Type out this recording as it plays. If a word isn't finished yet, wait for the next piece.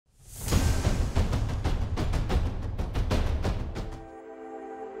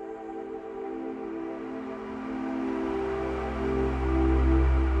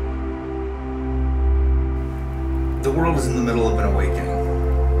The world is in the middle of an awakening.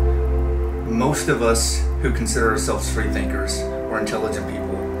 Most of us who consider ourselves free thinkers or intelligent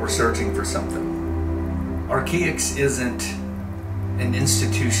people, we're searching for something. Archaix isn't an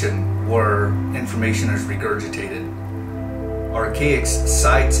institution where information is regurgitated. Archaix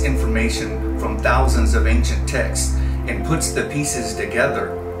cites information from thousands of ancient texts and puts the pieces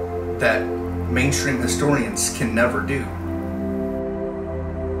together that mainstream historians can never do.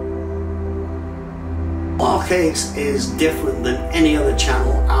 Archaix is different than any other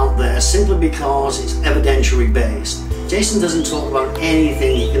channel out there simply because it's evidentiary based. Jason doesn't talk about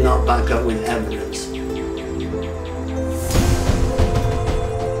anything he cannot back up with evidence.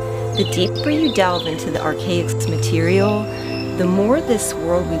 The deeper you delve into the Archaix material, the more this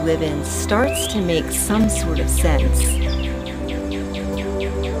world we live in starts to make some sort of sense.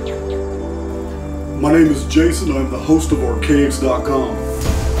 My name is Jason. I'm the host of Archaix.com.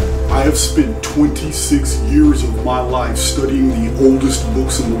 I have spent 26 years of my life studying the oldest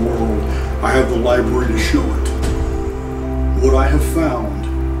books in the world. I have the library to show it. What I have found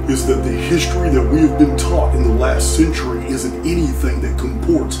is that the history that we have been taught in the last century isn't anything that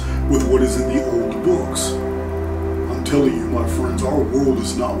comports with what is in the old books. I'm telling you, my friends, our world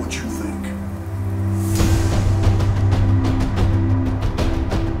is not what you think.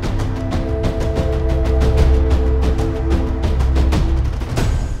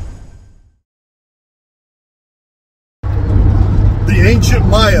 The ancient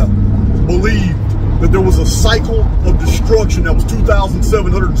Maya believed that there was a cycle of destruction that was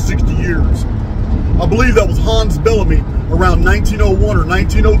 2,760 years. I believe that was Hans Bellamy around 1901 or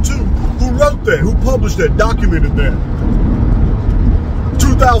 1902 who wrote that, who published that, documented that.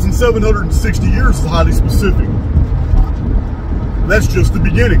 2,760 years is highly specific. That's just the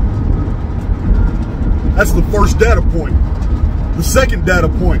beginning. That's the first data point. The second data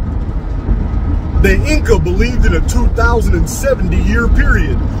point. The Inca believed in a 2,070-year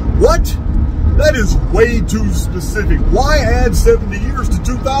period. What? That is way too specific. Why add 70 years to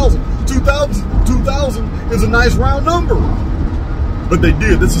 2,000? 2,000 is a nice round number. But they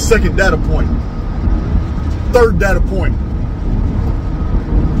did. That's the second data point. Third data point.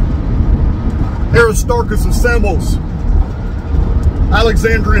 Aristarchus of Samos,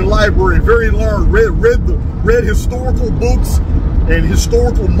 Alexandrian library, very learned, read historical books and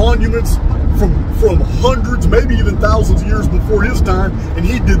historical monuments from hundreds, maybe even thousands of years before his time, and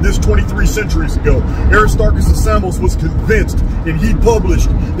he did this 23 centuries ago. Aristarchus of Samos was convinced, and he published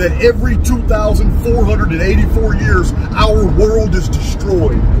that every 2,484 years, our world is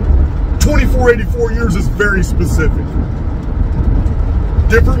destroyed. 2484 years is very specific.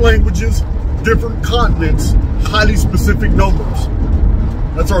 Different languages, different continents, highly specific numbers.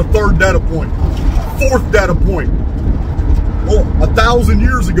 That's our third data point. Fourth data point. Well, 1,000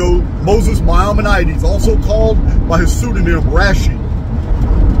 years ago, Moses Maimonides, also called by his pseudonym Rashi,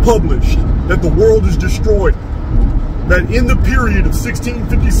 published that the world is destroyed. That in the period of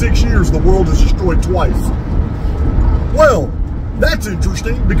 1656 years, the world is destroyed twice. Well, that's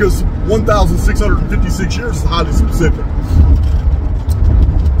interesting because 1,656 years is highly specific.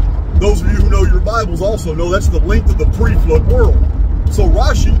 Those of you who know your Bibles also know that's the length of the pre-flood world. So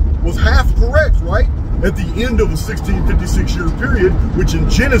Rashi was half correct, right? At the end of a 1656-year period, which in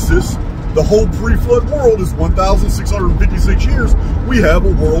Genesis, the whole pre-flood world is 1,656 years, we have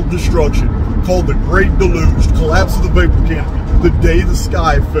a world destruction called the Great Deluge, collapse of the vapor canopy, the day the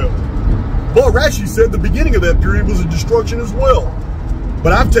sky fell. But Rashi said the beginning of that period was a destruction as well.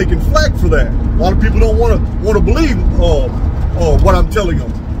 But I've taken flack for that. A lot of people don't want to believe what I'm telling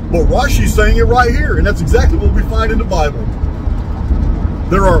them. But Rashi's saying it right here, and that's exactly what we find in the Bible.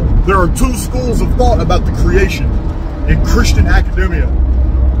 There are two schools of thought about the creation in Christian academia.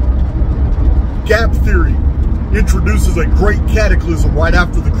 Gap theory introduces a great cataclysm right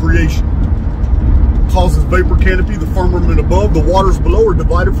after the creation. Causes vapor canopy, the firmament above, the waters below are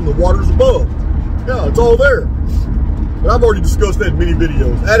divided from the waters above. Yeah, it's all there. But I've already discussed that in many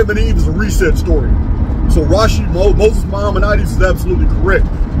videos. Adam and Eve is a reset story. So Rashi, Moses Maimonides is absolutely correct.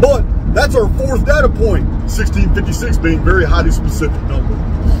 But that's our fourth data point, 1656 being a very highly specific number.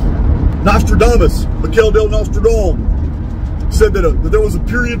 Nostradamus, Michel del Nostradome, said that there was a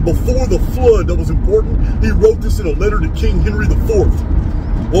period before the flood that was important. He wrote this in a letter to King Henry IV.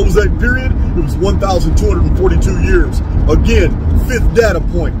 What was that period? It was 1,242 years. Again, fifth data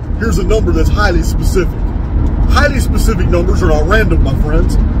point. Here's a number that's highly specific. Highly specific numbers are not random, my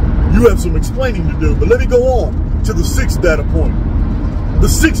friends. You have some explaining to do, but let me go on to the sixth data point. The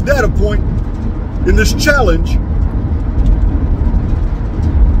sixth data point in this challenge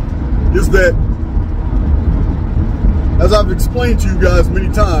is that, as I've explained to you guys many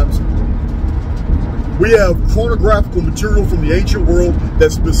times, We have chronographical material from the ancient world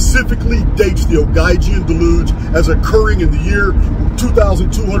that specifically dates the Ogaigian deluge as occurring in the year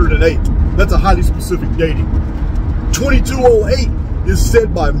 2208. That's a highly specific dating. 2208 is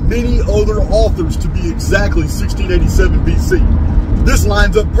said by many other authors to be exactly 1687 BC. This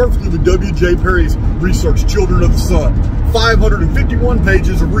lines up perfectly with W.J. Perry's research, Children of the Sun. 551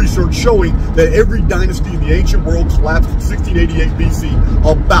 pages of research showing that every dynasty in the ancient world collapsed in 1688 BC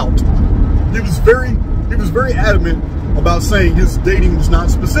about. He was very adamant about saying his dating was not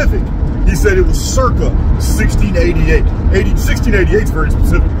specific. He said it was circa 1688. 1688 is very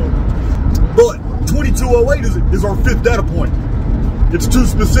specific though. But 2208 is our fifth data point. It's too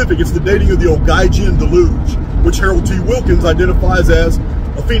specific. It's the dating of the Ogaigian deluge, which Harold T. Wilkins identifies as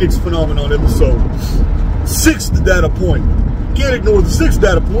a Phoenix phenomenon episode. Sixth data point. Can't ignore the sixth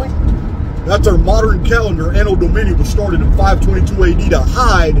data point. That's our modern calendar. Anno Domini was started in 522 AD to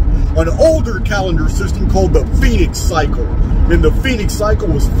hide an older calendar system called the Phoenix cycle. And the Phoenix cycle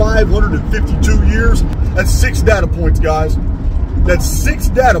was 552 years. That's 6 data points, guys. That's 6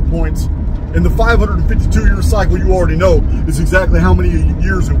 data points. And the 552-year cycle, you already know, is exactly how many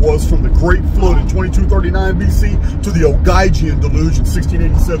years it was from the Great Flood in 2239 BC to the Ogaigian deluge in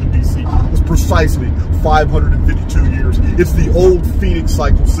 1687 BC. It was precisely 552 years. It's the old Phoenix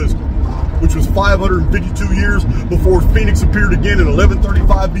cycle system, which was 552 years before Phoenix appeared again in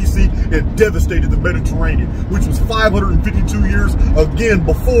 1135 BC and devastated the Mediterranean, which was 552 years again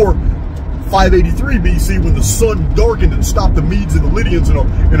before 583 BC when the sun darkened and stopped the Medes and the Lydians in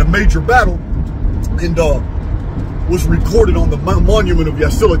a major battle, and was recorded on the monument of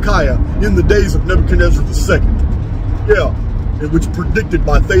Yasilakaya in the days of Nebuchadnezzar II. Yeah, which predicted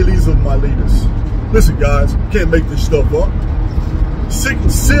by Thales of Miletus. Listen guys, can't make this stuff up.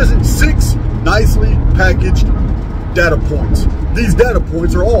 Six nicely packaged data points. These data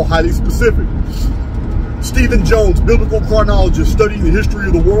points are all highly specific. Stephen Jones, biblical chronologist, studying the history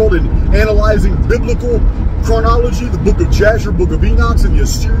of the world and analyzing biblical chronology, the book of Jasher, book of Enoch, and the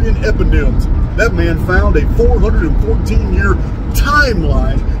Assyrian eponyms. That man found a 414-year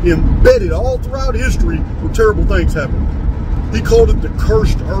timeline embedded all throughout history where terrible things happened. He called it the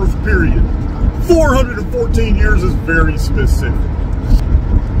cursed earth period. 414 years is very specific.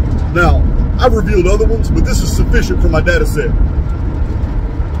 Now, I've revealed other ones, but this is sufficient for my data set.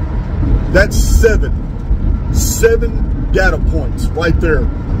 That's 7 data points right there.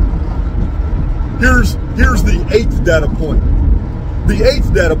 Here's the 8th data point. The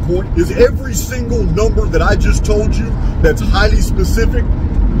 8th data point is every single number that I just told you that's highly specific.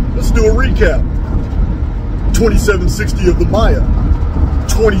 Let's do a recap. 2760 of the Maya,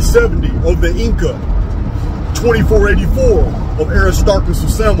 2070 of the Inca, 2484 of Aristarchus of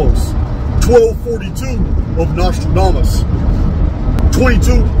Samos, 1242 of Nostradamus,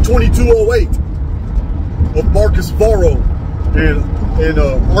 2208 of Marcus Varro and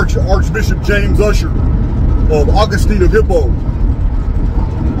Archbishop James Usher, of Augustine of Hippo.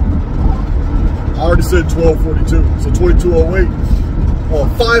 I already said 1242, so 2208.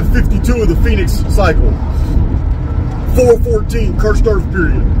 552 of the Phoenix cycle, 414 cursed earth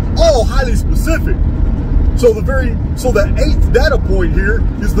period. All highly specific. So the 8th data point here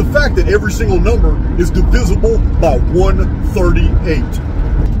is the fact that every single number is divisible by 138.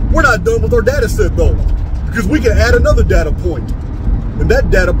 We're not done with our data set though, because we can add another data point. And that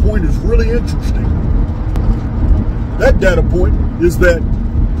data point is really interesting. That data point is that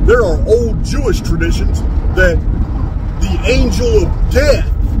there are old Jewish traditions that the angel of death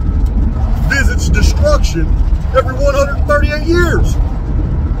visits destruction every 138 years.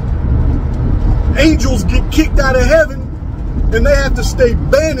 Angels get kicked out of heaven and they have to stay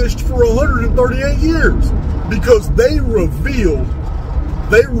banished for 138 years because they revealed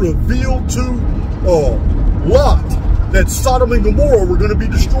to Lot that Sodom and Gomorrah were going to be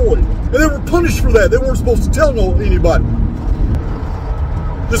destroyed. And they were punished for that. They weren't supposed to tell anybody.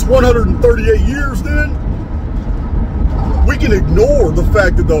 This 138 years then, we can ignore the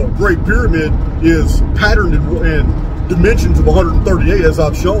fact that the Great Pyramid is patterned in dimensions of 138, as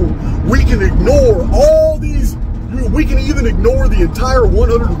I've shown. We can ignore all these. We can even ignore the entire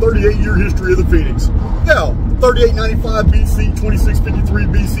 138-year history of the Phoenix. Yeah, 3895 BC, 2653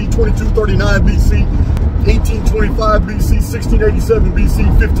 BC, 2239 BC, 1825 BC, 1687 BC,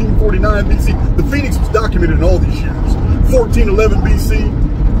 1549 BC. The Phoenix was documented in all these years. 1411 BC.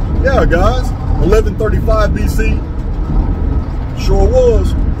 Yeah, guys. 1135 BC. Sure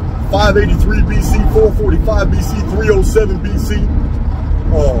was. 583 BC, 445 BC, 307 BC.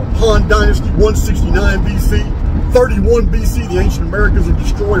 Han Dynasty, 169 BC. 31 BC, the ancient Americas are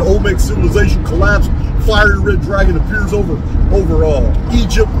destroyed. Olmec civilization collapsed. fiery red dragon appears over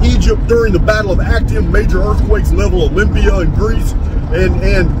Egypt during the Battle of Actium, major earthquakes level Olympia in Greece,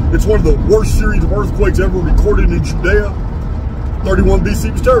 and it's one of the worst series of earthquakes ever recorded in Judea. 31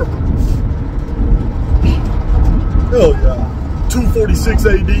 BC was terrible. Hell yeah. 246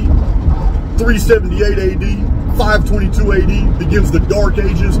 AD, 378 AD, 522 AD begins the Dark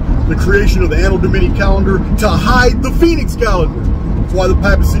Ages, the creation of the Anno Domini calendar to hide the Phoenix calendar. That's why the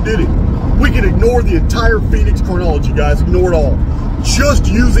papacy did it. We can ignore the entire Phoenix chronology, guys. Ignore it all. Just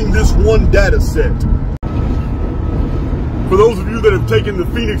using this one data set. For those of you that have taken the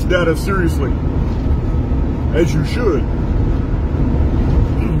Phoenix data seriously, as you should,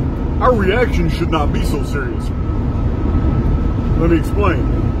 our reaction should not be so serious. Let me explain.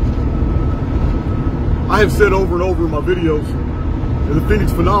 I have said over and over in my videos that the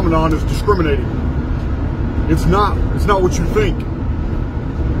Phoenix phenomenon is discriminating. It's not what you think.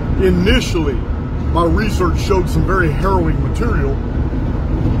 Initially, my research showed some very harrowing material.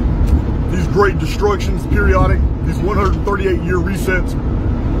 These great destructions, periodic, these 138-year resets.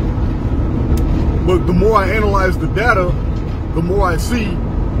 But the more I analyze the data, the more I see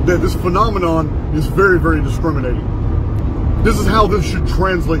that this phenomenon is very, very discriminating. This is how this should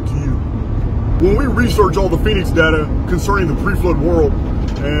translate to you. When we research all the Phoenix data concerning the pre-flood world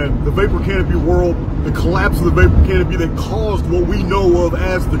and the vapor canopy world, the collapse of the vapor canopy that caused what we know of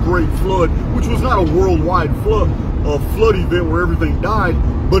as the Great Flood, which was not a worldwide flood event where everything died,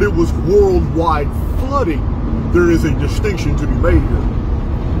 but it was worldwide flooding. There is a distinction to be made here.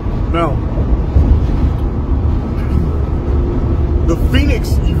 Now, the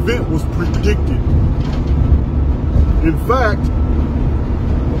Phoenix event was predicted. In fact,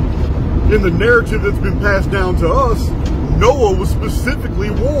 in the narrative that's been passed down to us, Noah was specifically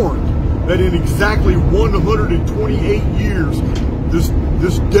warned that in exactly 128 years,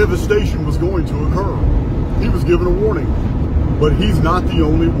 this devastation was going to occur. He was given a warning, but he's not the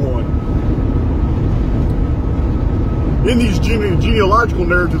only one. In these genealogical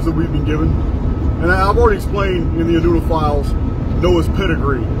narratives that we've been given, and I've already explained in the Aduna Files Noah's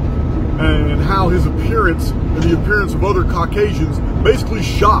pedigree and how his appearance and the appearance of other Caucasians basically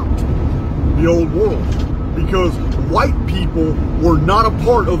shocked the old world, because white people were not a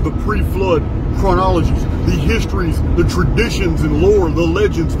part of the pre-flood chronologies, the histories, the traditions and lore, the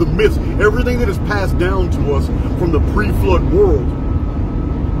legends, the myths, everything that is passed down to us from the pre-flood world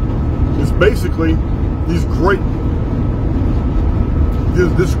is basically this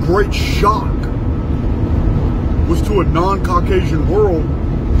great shock was to a non-Caucasian world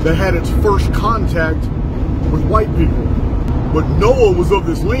that had its first contact with white people. But Noah was of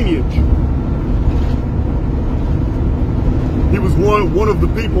this lineage. He was one of the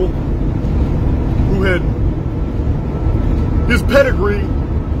people who had, his pedigree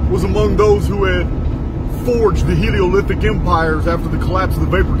was among those who had forged the Heliolithic empires after the collapse of the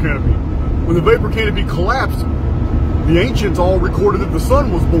vapor canopy. When the vapor canopy collapsed, the ancients all recorded that the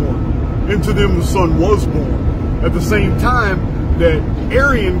sun was born, and to them the sun was born. At the same time that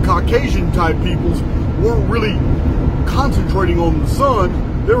Aryan Caucasian type peoples weren't really concentrating on the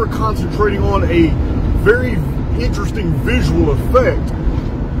sun, they were concentrating on a very interesting visual effect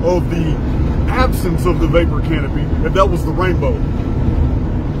of the absence of the vapor canopy, and that was the rainbow.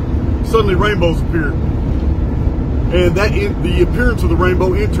 Suddenly rainbows appeared, and the appearance of the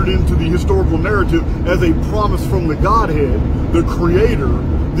rainbow entered into the historical narrative as a promise from the Godhead, the Creator,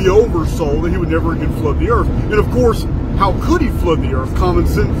 the Oversoul, that he would never again flood the earth. And of course, how could he flood the earth? Common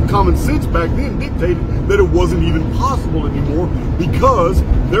sense back then dictated that it wasn't even possible anymore, because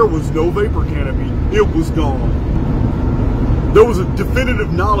there was no vapor canopy. It was gone. There was a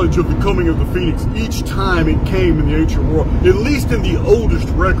definitive knowledge of the coming of the Phoenix each time it came in the ancient world, at least in the oldest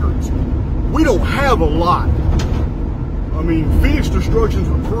records. We don't have a lot. I mean, Phoenix destructions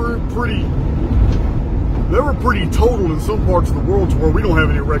were pretty total in some parts of the world to where we don't have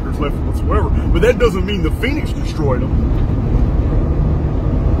any records left whatsoever. But that doesn't mean the Phoenix destroyed them.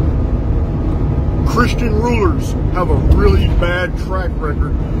 Christian rulers have a really bad track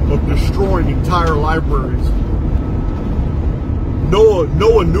record of destroying entire libraries.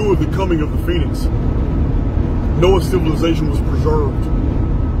 Noah knew of the coming of the Phoenix. Noah's civilization was preserved.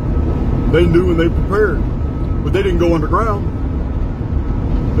 They knew and they prepared. But they didn't go underground.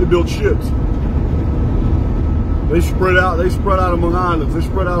 They built ships. They spread out among islands. They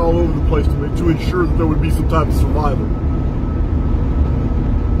spread out all over the place to ensure that there would be some type of survival.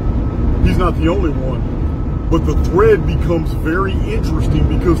 He's not the only one. But the thread becomes very interesting,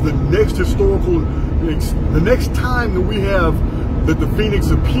 because the next time that we have that the Phoenix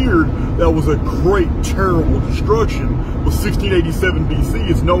appeared that was a great, terrible destruction was 1687 BC.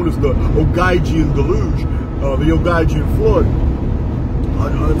 It's known as the Ogygian deluge, the Ogygian flood.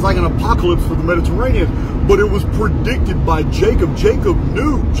 It's like an apocalypse for the Mediterranean, but it was predicted by Jacob. Jacob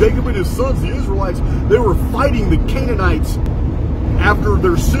knew. Jacob and his sons, the Israelites, they were fighting the Canaanites after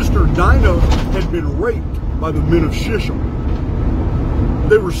their sister Dinah had been raped by the men of Shishim.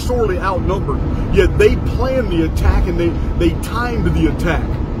 They were sorely outnumbered, yet they planned the attack and they timed the attack.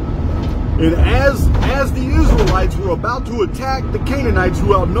 And as the Israelites were about to attack the Canaanites,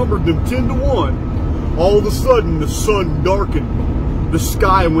 who outnumbered them 10 to 1, all of a sudden the sun darkened. The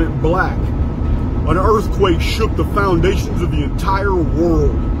sky went black. An earthquake shook the foundations of the entire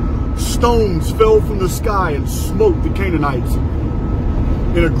world. Stones fell from the sky and smote the Canaanites.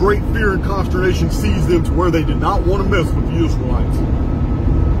 And a great fear and consternation seized them to where they did not want to mess with the Israelites.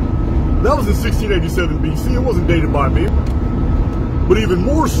 That was in 1687 BC. It wasn't dated by me. But even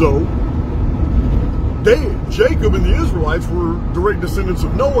more so, Jacob and the Israelites were direct descendants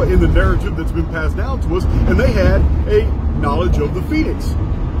of Noah in the narrative that's been passed down to us, and they had a knowledge of the Phoenix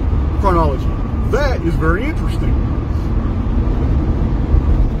chronology. That is very interesting.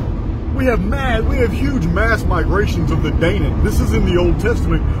 We have huge mass migrations of the Danaan. This is in the Old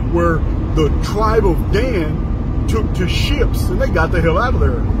Testament, where the tribe of Dan took to ships and they got the hell out of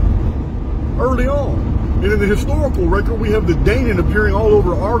there early on. And in the historical record, we have the Danaan appearing all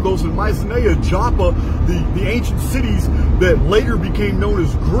over Argos and Mycenae, Joppa, the ancient cities that later became known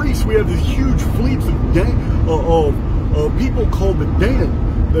as Greece. We have these huge fleets of people called the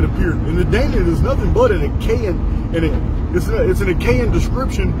Danaan that appeared. And the Danaan is nothing but an Achaean, and it's an Achaean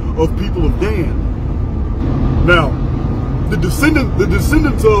description of people of Dan. Now, the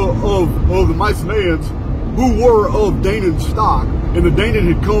descendants of the Mycenaeans, who were of Danaan stock, and the Danaan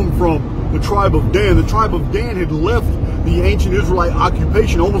had come from the tribe of Dan. The tribe of Dan had left the ancient Israelite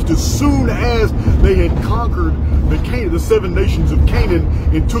occupation almost as soon as they had conquered the 7 nations of Canaan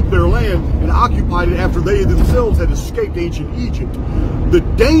and took their land and occupied it after they themselves had escaped ancient Egypt. The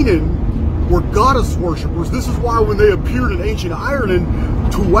Danaan were goddess worshippers. This is why when they appeared in ancient Ireland,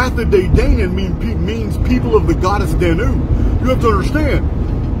 Tuatha De Danaan means people of the goddess Danu. You have to understand,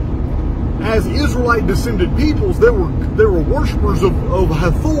 as Israelite descended peoples, they were worshippers of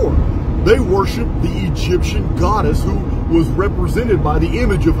Hathor. They worshipped the Egyptian goddess who was represented by the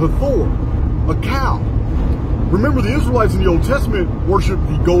image of Hathor, a cow. Remember, the Israelites in the Old Testament worshipped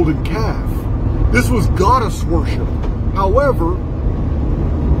the golden calf. This was goddess worship. However,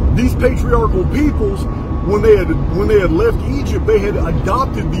 these patriarchal peoples, when they had left Egypt, they had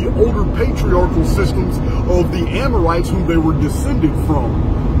adopted the older patriarchal systems of the Amorites, whom they were descended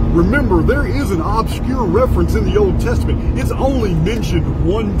from. Remember, there is an obscure reference in the Old Testament. It's only mentioned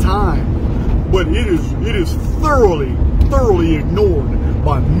one time, but it is thoroughly ignored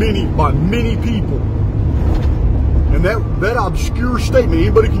by many people. And that obscure statement,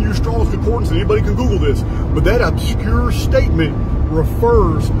 anybody can use Strong's Concordance, anybody can Google this, but that obscure statement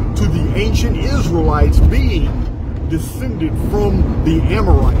refers to the ancient Israelites being descended from the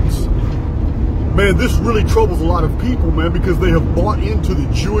Amorites. Man, this really troubles a lot of people, man, because they have bought into the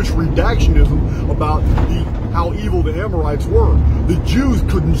Jewish redactionism about how evil the Amorites were. The Jews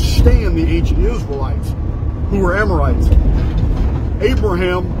couldn't stand the ancient Israelites, who were Amorites.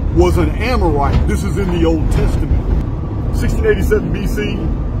 Abraham was an Amorite. This is in the Old Testament. 1687 BC,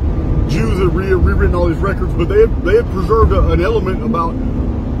 Jews have rewritten all these records, but they had preserved an element about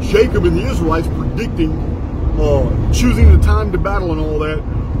Jacob and the Israelites predicting, choosing the time to battle and all that.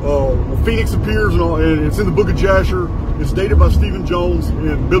 Phoenix appears and it's in the book of Jasher. It's dated by Stephen Jones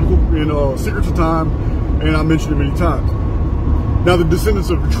in Secrets of Time, and I mentioned it many times. Now, the descendants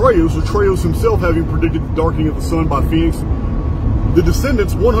of Archaix himself having predicted the darkening of the sun by Phoenix. The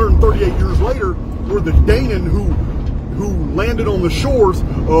descendants 138 years later were the Danaan who landed on the shores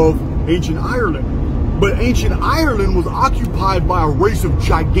of ancient Ireland. But ancient Ireland was occupied by a race of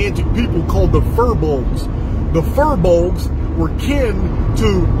gigantic people called the Firbolgs. The Firbolgs were kin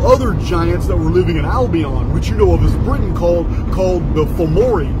to other giants that were living in Albion, which you know of as Britain, called the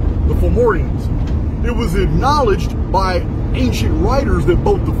Fomorians. It was acknowledged by ancient writers that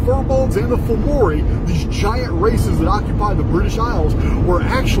both the Firbolgs and the Fomori, these giant races that occupied the British Isles, were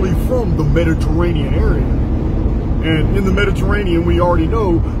actually from the Mediterranean area. And in the Mediterranean, we already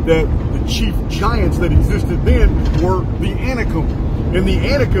know that the chief giants that existed then were the Anakim. And the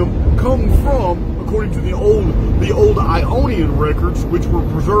Anakim come from, according to the old Ionian records, which were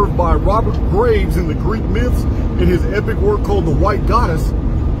preserved by Robert Graves in the Greek myths in his epic work called The White Goddess.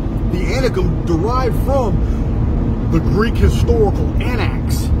 The Anakim derived from the Greek historical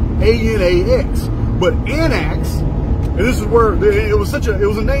Anax, A-N-A-X. But Anax And this is where it was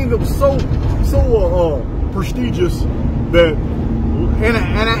a name that was so prestigious that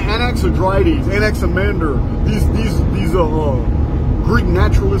Anaxagoras, Anaximander, these Greek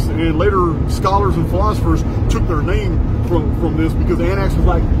naturalists and later scholars and philosophers took their name from this, because Anax was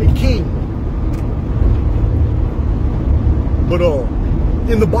like a king. But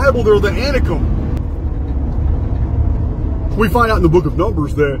in the Bible, they're the Anakim. We find out in the book of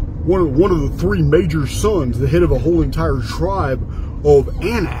Numbers that one of the three major sons, the head of a whole entire tribe of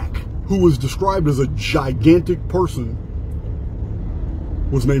Anak, who was described as a gigantic person,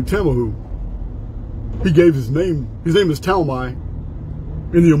 was named Tamahu. He gave his name is Talmai.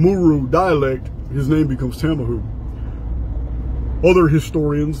 In the Amuru dialect, his name becomes Tamahu. Other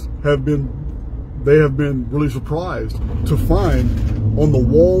historians have been really surprised to find on the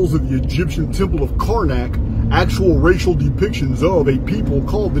walls of the Egyptian temple of Karnak actual racial depictions of a people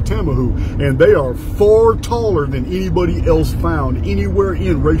called the Tamahu, and they are far taller than anybody else found anywhere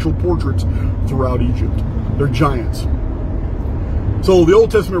in racial portraits throughout Egypt. They're giants. So the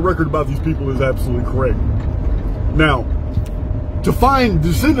Old Testament record about these people is absolutely correct. Now, to find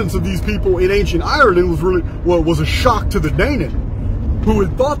descendants of these people in ancient Ireland was a shock to the Danan, who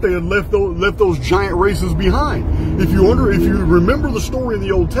had thought they had left those giant races behind. If you remember the story in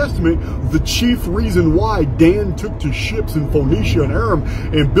the Old Testament, the chief reason why Dan took to ships in Phoenicia and Aram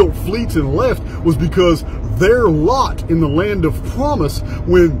and built fleets and left was because their lot in the land of promise,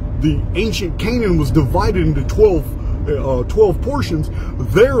 when the ancient Canaan was divided into 12 portions,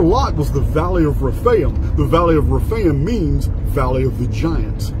 their lot was the Valley of Rephaim. The Valley of Rephaim means Valley of the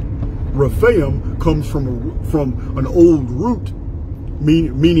Giants. Rephaim comes from an old root,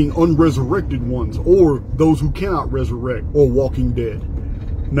 meaning unresurrected ones, or those who cannot resurrect, or walking dead.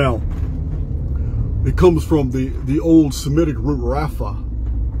 Now, it comes from the old Semitic root Rapha,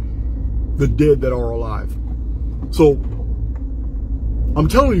 the dead that are alive. So, I'm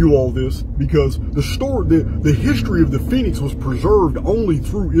telling you all this because the history of the Phoenix was preserved only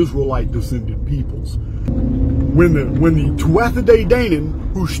through Israelite descended peoples. When the Tuatha-De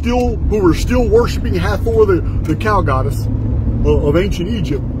Danann, who were still worshiping Hathor, the cow goddess of ancient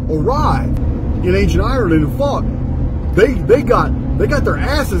Egypt, arrived in ancient Ireland and fought, they got their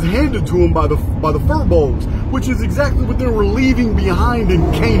asses handed to them by the Furbolgs, which is exactly what they were leaving behind in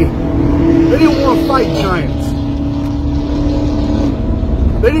Canaan. They didn't want to fight giants.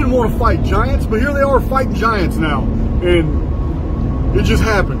 They didn't want to fight giants, but here they are fighting giants now. And it just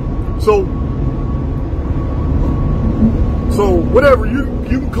happened. So whatever, you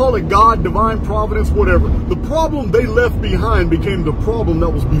can call it God, divine providence, whatever. The problem they left behind became the problem that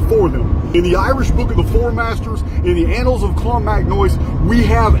was before them. In the Irish Book of the Four Masters, in the Annals of Clonmacnoise, we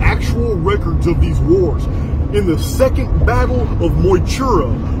have actual records of these wars. In the Second Battle of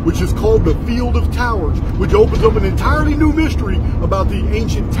Moytura, which is called the Field of Towers, which opens up an entirely new mystery about the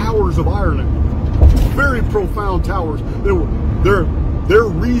ancient towers of Ireland. Very profound towers. Their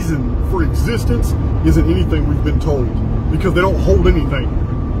reason for existence isn't anything we've been told, because they don't hold anything.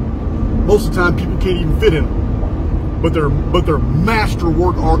 Most of the time, people can't even fit in them. But they're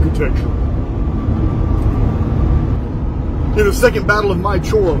masterwork architecture. In the Second Battle of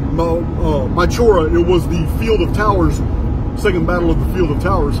Moytura, it was the Field of Towers, Second Battle of the Field of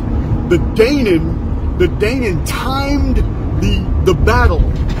Towers. The Danan timed the battle.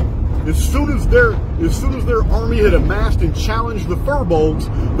 As soon as their army had amassed and challenged the Furbolgs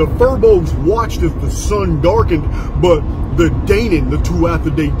watched as the sun darkened, but the Danan, the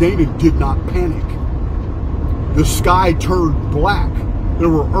Tuatha-De Danann, did not panic. The sky turned black. There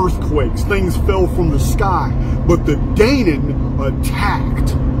were earthquakes. Things fell from the sky. But the Danan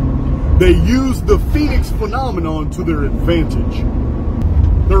attacked. They used the Phoenix phenomenon to their advantage.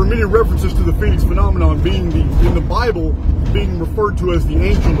 There are many references to the Phoenix phenomenon being in the Bible being referred to as the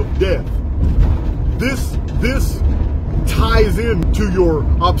angel of death. This ties in to your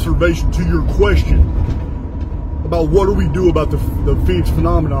observation, to your question about what do we do about the Phoenix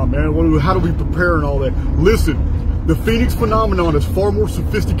phenomenon, man? How do we prepare and all that? Listen, the Phoenix phenomenon is far more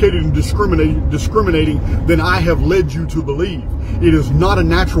sophisticated and discriminating than I have led you to believe. It is not a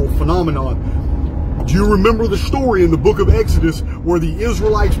natural phenomenon. Do you remember the story in the book of Exodus where the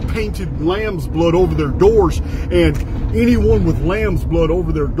Israelites painted lamb's blood over their doors, and anyone with lamb's blood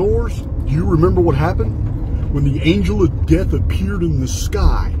over their doors, do you remember what happened? When the angel of death appeared in the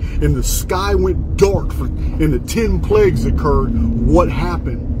sky, and the sky went dark, and the 10 plagues occurred, what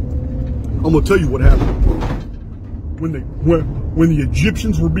happened? I'm going to tell you what happened. When the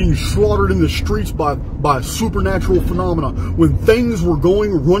Egyptians were being slaughtered in the streets by supernatural phenomena, when things were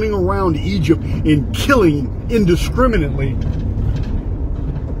running around Egypt and killing indiscriminately,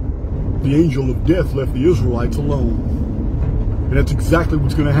 the angel of death left the Israelites alone. And that's exactly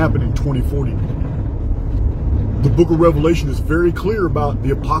what's going to happen in 2040. The book of Revelation is very clear about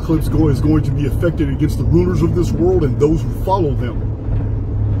the apocalypse is going to be affected against the rulers of this world and those who follow them.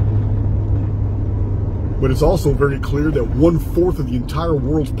 But it's also very clear that 1/4 of the entire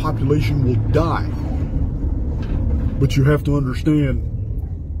world's population will die. But you have to understand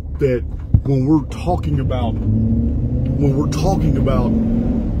that when we're talking about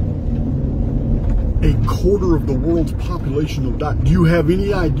a quarter of the world's population will die. Do you have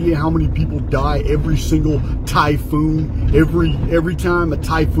any idea how many people die every single typhoon, every time a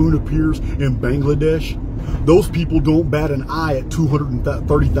typhoon appears in Bangladesh? Those people don't bat an eye at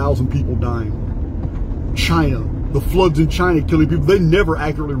 230,000 people dying. China, the floods in China killing people, they never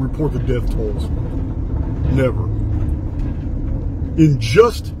accurately report the death tolls. Never. In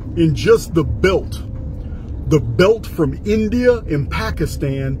just the belt from India and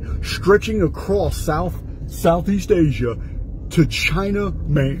Pakistan stretching across Southeast Asia to China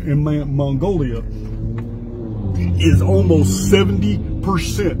and Mongolia is almost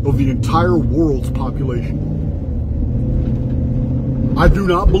 70% of the entire world's population. I do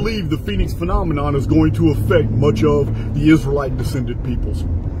not believe the Phoenix phenomenon is going to affect much of the Israelite descended peoples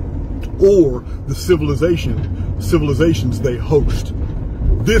or the civilizations they host.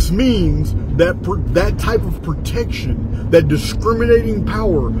 This means that that type of protection, that discriminating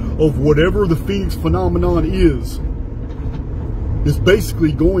power of whatever the Phoenix phenomenon is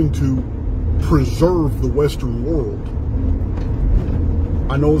basically going to preserve the Western world.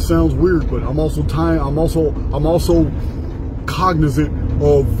 I know it sounds weird, but I'm also cognizant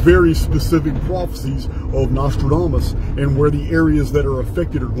of very specific prophecies of Nostradamus and where the areas that are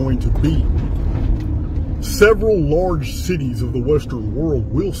affected are going to be. Several large cities of the Western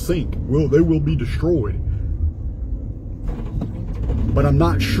world will sink. They will be destroyed. But I'm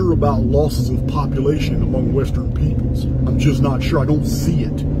not sure about losses of population among Western peoples. I'm just not sure. I don't see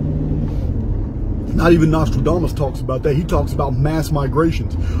it. Not even Nostradamus talks about that. He talks about mass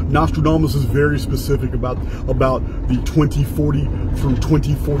migrations. Nostradamus is very specific about the 2040 through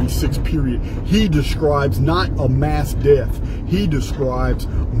 2046 period. He describes not a mass death. He describes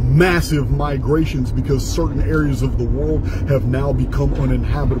massive migrations because certain areas of the world have now become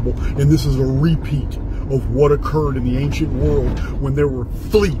uninhabitable. And this is a repeat of what occurred in the ancient world when there were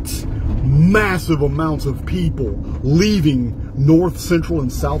fleets, massive amounts of people leaving North, Central, and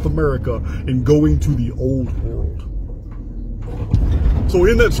South America and going to the old world. So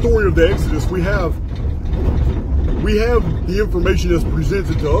in that story of the Exodus, we have the information that's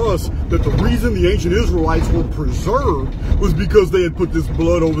presented to us that the reason the ancient Israelites were preserved was because they had put this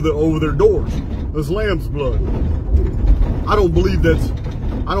blood over their doors. This lamb's blood. I don't believe that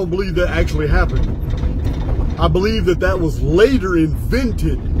actually happened. I believe that was later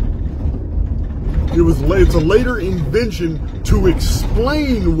invented. It's a later invention to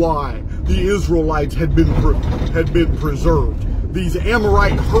explain why the Israelites had been preserved. These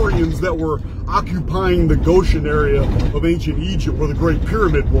Amorite Hurrians that were occupying the Goshen area of ancient Egypt where the Great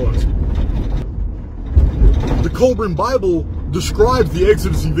Pyramid was. The Colburn Bible describes the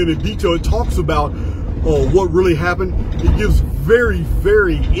Exodus event in detail. It talks about what really happened. It gives very,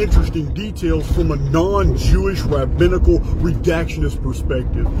 very interesting details from a non-Jewish rabbinical redactionist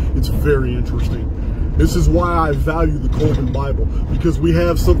perspective. It's very interesting. This is why I value the Colburn Bible, because we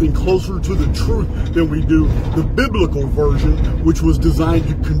have something closer to the truth than we do the biblical version, which was designed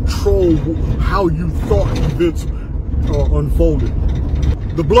to control how you thought events unfolded.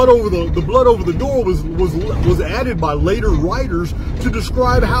 The blood over the door was added by later writers to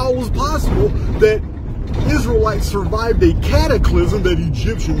describe how it was possible that Israelites survived a cataclysm that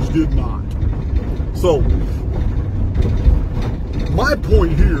Egyptians did not. So, my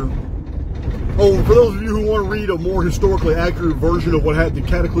point here, for those of you who want to read a more historically accurate version of what had the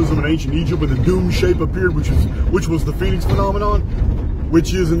cataclysm in ancient Egypt when the doom shape appeared, which was the Phoenix phenomenon,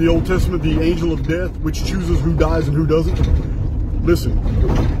 which is in the Old Testament the angel of death, which chooses who dies and who doesn't. Listen,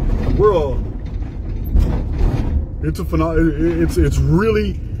 it's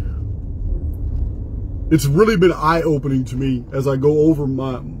really been eye-opening to me as I go over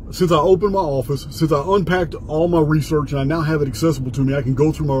since I opened my office, since I unpacked all my research and I now have it accessible to me. I can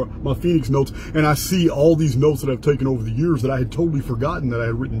go through my Phoenix notes and I see all these notes that I've taken over the years that I had totally forgotten that I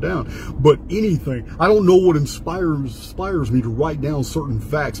had written down. But anything, I don't know what inspires me to write down certain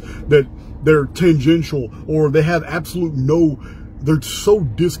facts that they're tangential or they have they're so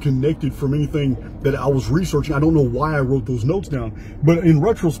disconnected from anything that I was researching. I don't know why I wrote those notes down. But in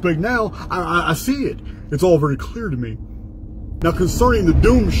retrospect now, I see it. It's all very clear to me. Now, concerning the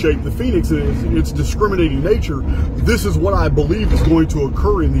doom shape, the phoenix, and its discriminating nature, this is what I believe is going to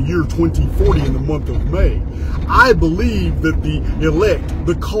occur in the year 2040 in the month of May. I believe that the elect,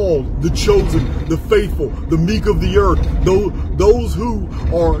 the called, the chosen, the faithful, the meek of the earth, those who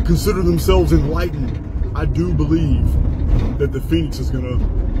are consider themselves enlightened, I do believe that the phoenix is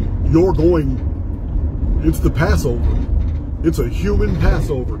it's the Passover. It's a human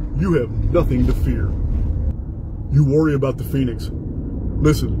Passover. You have nothing to fear. You worry about the phoenix.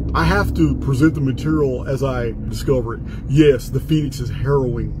 Listen, I have to present the material as I discover it. Yes, the phoenix is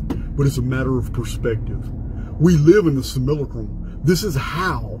harrowing, but it's a matter of perspective. We live in the simulacrum. This is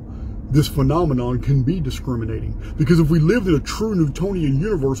how this phenomenon can be discriminating. Because if we lived in a true Newtonian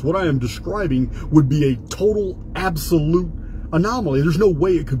universe, what I am describing would be a total, absolute anomaly. There's no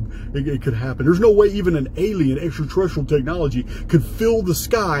way it could happen. There's no way even an alien extraterrestrial technology could fill the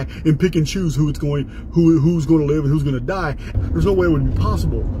sky and pick and choose who's going to live and who's going to die. There's no way it would be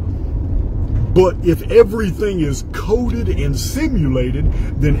possible. But if everything is coded and simulated,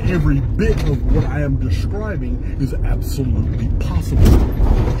 then every bit of what I am describing is absolutely possible.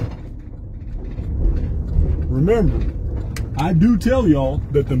 Remember, I do tell y'all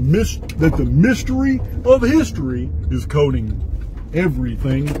that the mystery of history is coding.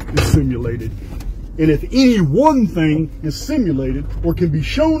 Everything is simulated. And if any one thing is simulated or can be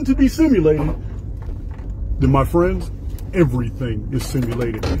shown to be simulated, then my friends, everything is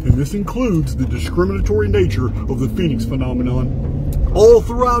simulated. And this includes the discriminatory nature of the phoenix phenomenon. All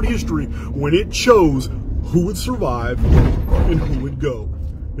throughout history, when it chose who would survive and who would go.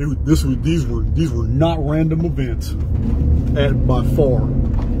 These were not random events, by far.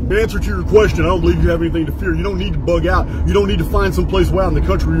 In answer to your question, I don't believe you have anything to fear. You don't need to bug out. You don't need to find some place way out in the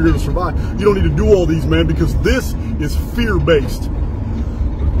country where you're going to survive. You don't need to do all these, man, because this is fear-based.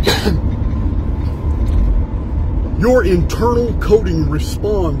 Your internal coding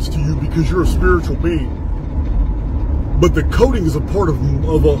responds to you because you're a spiritual being. But the coding is a part of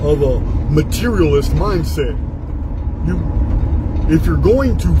a materialist mindset. If you're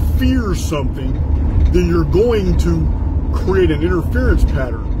going to fear something, then you're going to create an interference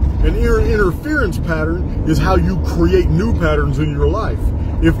pattern. An interference pattern is how you create new patterns in your life.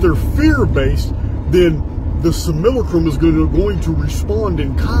 If they're fear-based, then the simulacrum is going to respond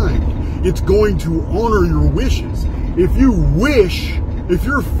in kind. It's going to honor your wishes. If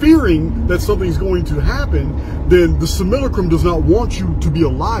you're fearing that something's going to happen, then the simulacrum does not want you to be a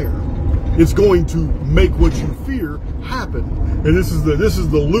liar. It's going to make what you fear happen. And this is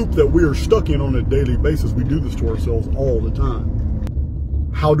the loop that we are stuck in on a daily basis. We do this to ourselves all the time.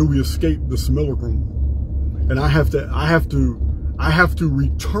 How do we escape the simulacrum? And I have to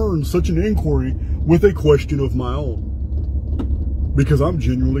return such an inquiry with a question of my own, because I'm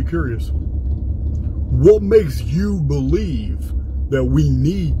genuinely curious. What makes you believe that we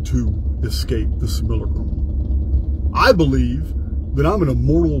need to escape the simulacrum? I believe that I'm an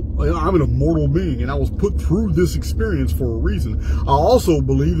immortal being, and I was put through this experience for a reason. I also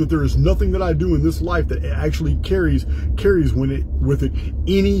believe that there is nothing that I do in this life that actually carries with it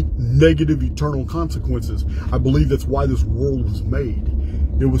any negative eternal consequences. I believe that's why this world was made.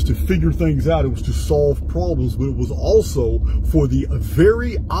 It was to figure things out. It was to solve problems, but it was also for the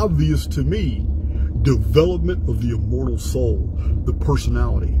very obvious to me development of the immortal soul, the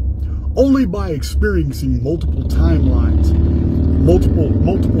personality. Only by experiencing multiple timelines,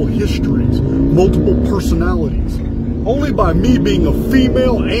 multiple histories, multiple personalities, only by me being a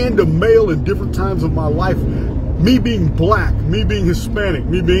female and a male in different times of my life, me being black, me being Hispanic,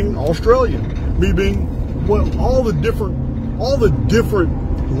 me being Australian, me being all the different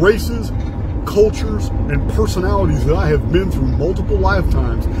races, cultures, and personalities that I have been through multiple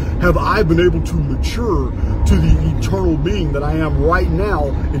lifetimes, have I been able to mature to the eternal being that I am right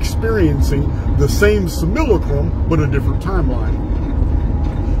now, experiencing the same simulacrum but a different timeline.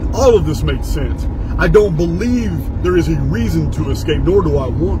 All of this makes sense. I don't believe there is a reason to escape, nor do I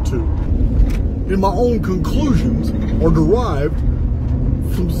want to. And my own conclusions are derived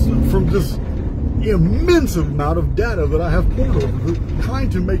from this immense amount of data that I have poured over, trying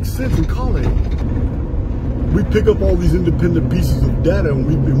to make sense and collate. We pick up all these independent pieces of data and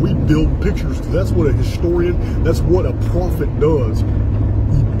we build pictures, because that's what a historian, that's what a prophet does.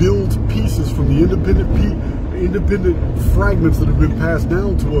 He builds pieces from the independent fragments that have been passed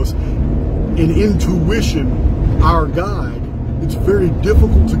down to us. In intuition, our guide, it's very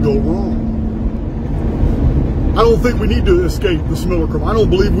difficult to go wrong. I don't think we need to escape the simulacrum. I don't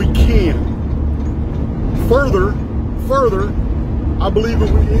believe we can. Further, I believe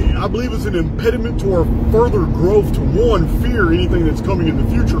it's an impediment to our further growth to, one, fear anything that's coming in the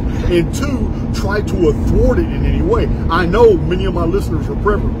future, and two, try to thwart it in any way. I know many of my listeners are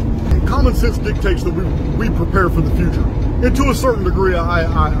preppers. Common sense dictates that we prepare for the future. And to a certain degree, to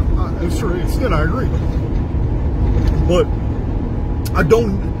a certain extent, I agree. But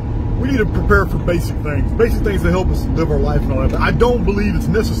we need to prepare for basic things that help us live our life and all that. But I don't believe it's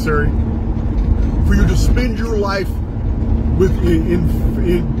necessary for you to spend your life in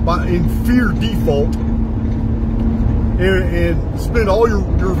fear default and spend all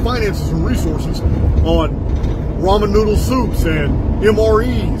your finances and resources on ramen noodle soups and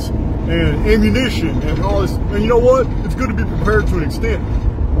MREs and ammunition and all this. And you know what? It's good to be prepared to an extent,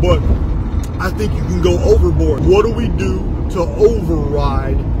 but I think you can go overboard. What do we do to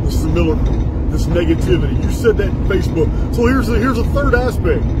override the simulacrum, this negativity? You said that in Facebook. So here's a third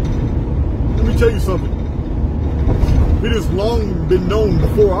aspect. Let me tell you something. It has long been known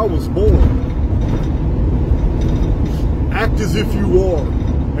before I was born. Act as if you are,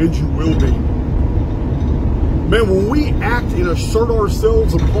 and you will be. Man, when we act and assert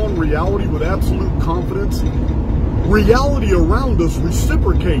ourselves upon reality with absolute confidence, reality around us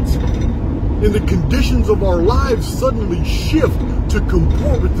reciprocates, and the conditions of our lives suddenly shift to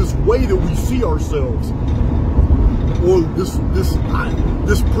comport with this way that we see ourselves, or this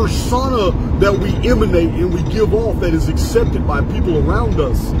persona that we emanate and we give off that is accepted by people around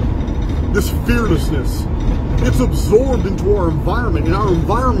us. This fearlessness, it's absorbed into our environment, and our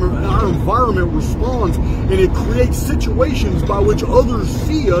environment responds, and it creates situations by which others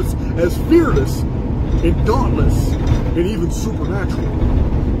see us as fearless and dauntless and even supernatural.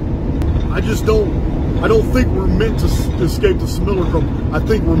 I don't think we're meant to escape the simulacrum. I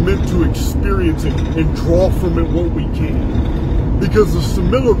think we're meant to experience it and draw from it what we can. Because the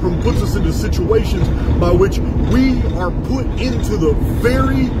simulacrum puts us into situations by which we are put into the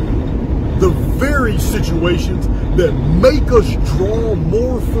very situations that make us draw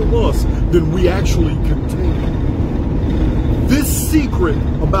more from us than we actually contain. This secret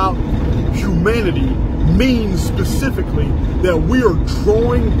about humanity means specifically that we are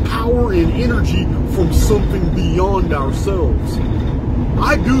drawing power and energy from something beyond ourselves.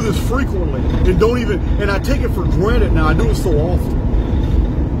 I do this frequently and I take it for granted now. I do it so often.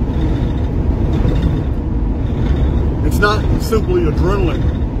 It's not simply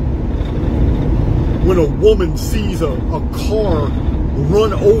adrenaline. When a woman sees a car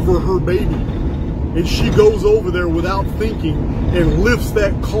run over her baby, and she goes over there without thinking and lifts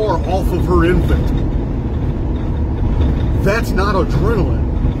that car off of her infant. That's not adrenaline.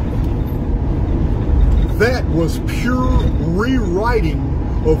 That was pure rewriting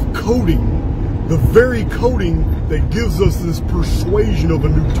of coding, the very coding that gives us this persuasion of a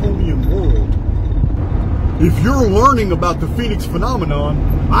Newtonian world. If you're learning about the Phoenix phenomenon,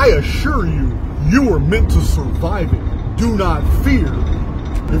 I assure you, you are meant to survive it. Do not fear.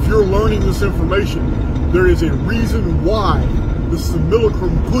 If you're learning this information, there is a reason why the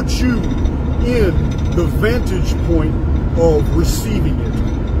simulacrum puts you in the vantage point of receiving it.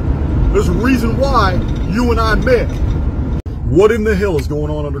 There's a reason why you and I met. What in the hell is going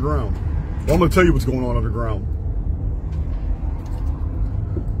on underground? Well, I'm going to tell you what's going on underground.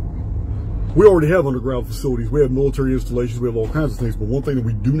 We already have underground facilities. We have military installations. We have all kinds of things. But one thing that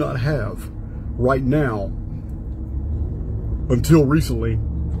we do not have right now, until recently,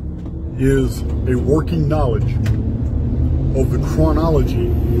 is a working knowledge of the chronology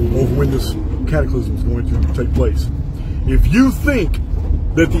of when this cataclysm is going to take place. If you think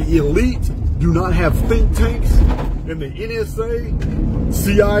that the elite do not have think tanks, and the NSA,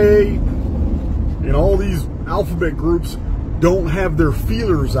 CIA, and all these alphabet groups don't have their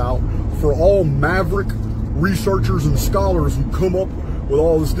feelers out for all maverick researchers and scholars who come up with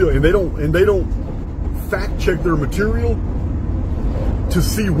all this deal, and they don't fact check their material to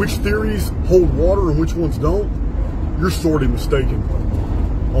see which theories hold water and which ones don't, you're sorely mistaken.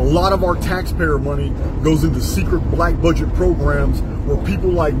 A lot of our taxpayer money goes into secret black budget programs where people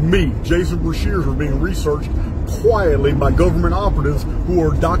like me, JasonArchaix, are being researched quietly by government operatives who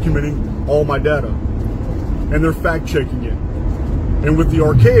are documenting all my data. And they're fact checking it. And with the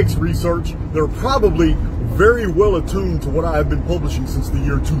Archaix research, they're probably very well attuned to what I have been publishing since the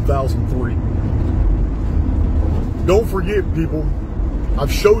year 2003. Don't forget, people,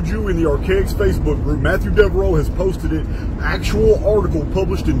 I've showed you in the Archaix Facebook group, Matthew Devereaux has posted it, actual article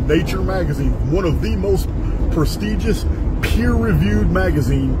published in Nature magazine, one of the most prestigious peer-reviewed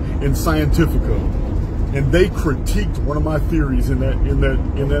magazine in Scientifica. And they critiqued one of my theories in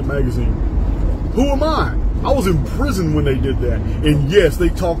that magazine. Who am I? I was in prison when they did that. And yes, they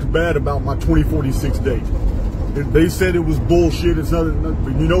talked bad about my 2046 date. They said it was bullshit. It's nothing.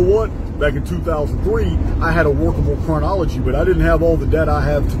 But you know what? Back in 2003, I had a workable chronology, but I didn't have all the data I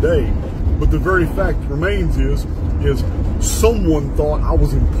have today. But the very fact remains is someone thought I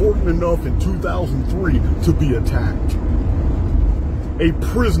was important enough in 2003 to be attacked. A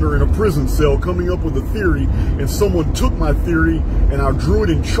prisoner in a prison cell coming up with a theory, and someone took my theory and I drew it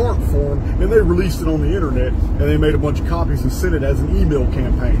in chart form, and they released it on the internet, and they made a bunch of copies and sent it as an email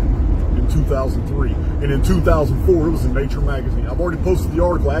campaign in 2003. And in 2004, it was in Nature magazine. I've already posted the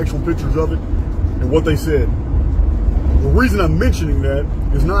article, actual pictures of it, and what they said. The reason I'm mentioning that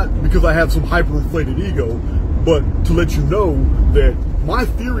is not because I have some hyperinflated ego, but to let you know that my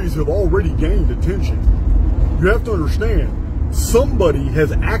theories have already gained attention. You have to understand, somebody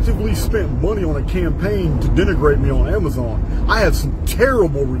has actively spent money on a campaign to denigrate me on Amazon. I have some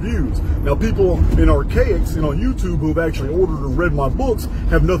terrible reviews. Now, people in Archaix and on YouTube who have actually ordered or read my books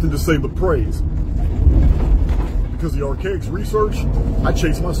have nothing to say but praise. Because the Archaix research, I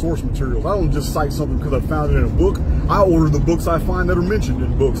chase my source materials. I don't just cite something because I found it in a book. I order the books I find that are mentioned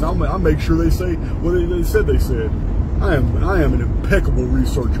in books. I make sure they say what they said they said. I am an impeccable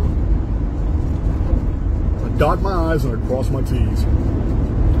researcher. I dot my I's and I cross my T's.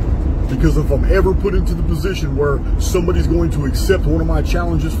 Because if I'm ever put into the position where somebody's going to accept one of my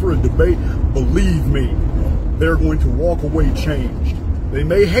challenges for a debate, believe me, they're going to walk away changed. They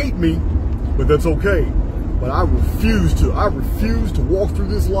may hate me, but that's okay. But I refuse to walk through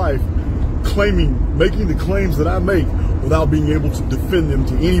this life making the claims that I make without being able to defend them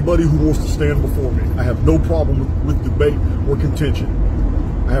to anybody who wants to stand before me. I have no problem with debate or contention.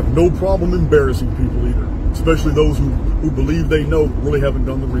 I have no problem embarrassing people either, especially those who believe they know but really haven't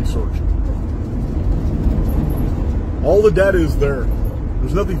done the research. All the data is there.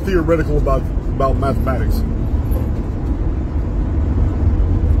 There's nothing theoretical about mathematics.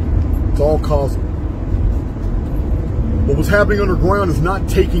 It's all causal. But what's happening underground is not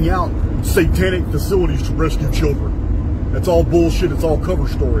taking out satanic facilities to rescue children. That's all bullshit. It's all cover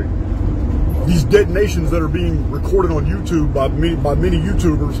story. These detonations that are being recorded on YouTube by many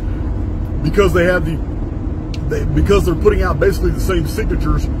YouTubers, because because they're putting out basically the same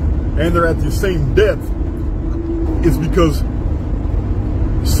signatures and they're at the same depth, is because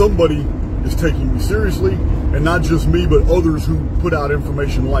somebody is taking me seriously, and not just me, but others who put out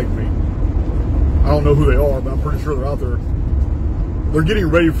information like me. I don't know who they are, but I'm pretty sure they're out there. They're getting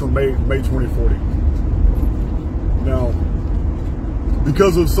ready for May 2040. Now,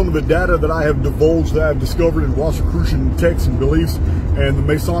 because of some of the data that I have divulged, that I've discovered in Rosicrucian texts and beliefs, and the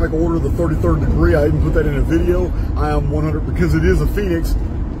Masonic Order of the 33rd degree, I even put that in a video. I am 100, because it is a phoenix.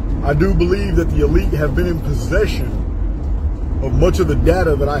 I do believe that the elite have been in possession of much of the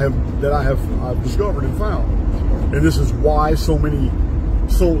data that I've discovered and found, and this is why so much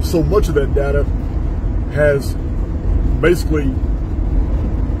of that data has basically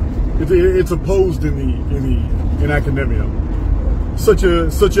it's opposed in academia, such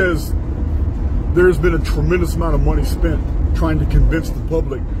as there's been a tremendous amount of money spent trying to convince the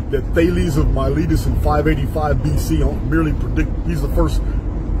public that Thales of Miletus in 585 BC merely he's the first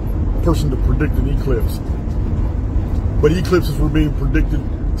person to predict an eclipse, but eclipses were being predicted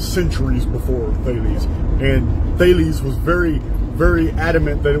centuries before Thales, and Thales was very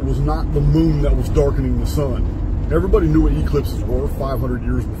adamant that it was not the moon that was darkening the sun. Everybody knew what eclipses were 500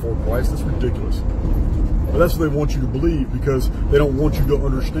 years before Christ. That's ridiculous. But that's what they want you to believe, because they don't want you to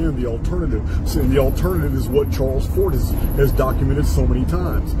understand the alternative. So the alternative is what Charles Fort has documented so many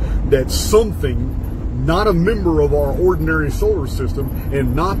times. That something, not a member of our ordinary solar system,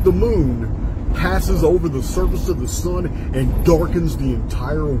 and not the moon, passes over the surface of the sun and darkens the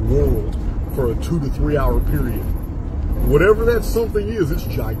entire world for a 2 to 3 hour period. Whatever that something is, it's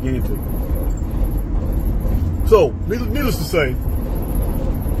gigantic. So, needless to say,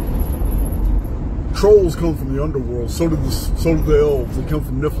 trolls come from the underworld. So do the elves. They come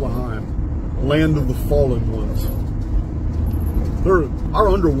from Niflheim, land of the fallen ones. Our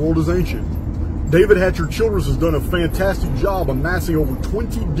underworld is ancient. David Hatcher Childress has done a fantastic job amassing over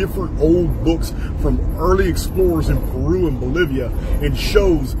 20 different old books from early explorers in Peru and Bolivia, and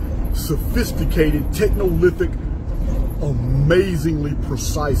shows sophisticated, technolithic, amazingly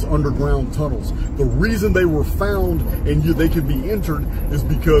precise underground tunnels. The reason they were found and they could be entered is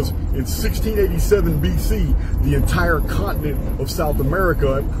because in 1687 BC, the entire continent of South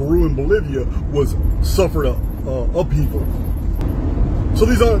America, Peru and Bolivia, suffered a upheaval. So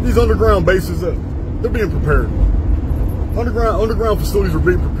these underground bases, they're being prepared. Underground facilities are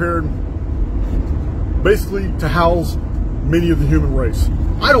being prepared basically to house many of the human race.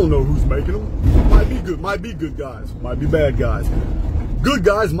 I don't know who's making them. Might be good guys, might be bad guys. Good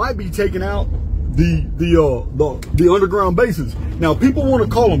guys might be taking out the underground bases. Now, people want to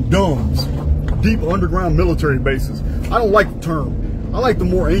call them DUMBs, deep underground military bases. I don't like the term. I like the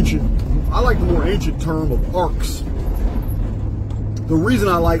more ancient term of ARCs. The reason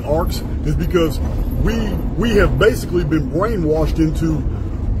I like ARCs is because we have basically been brainwashed into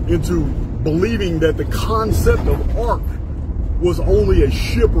believing that the concept of ARC was only a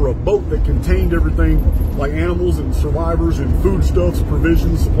ship or a boat that contained everything like animals and survivors and foodstuffs,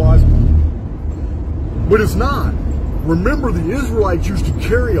 provisions, supplies. But it's not. Remember, the Israelites used to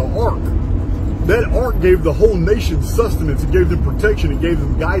carry an ark. That ark gave the whole nation sustenance. It gave them protection. It gave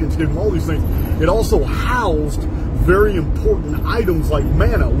them guidance. It gave them all these things. It also housed very important items like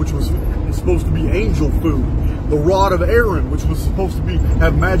manna, which was supposed to be angel food. The rod of Aaron, which was supposed to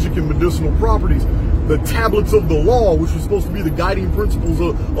have magic and medicinal properties. The tablets of the law, which was supposed to be the guiding principles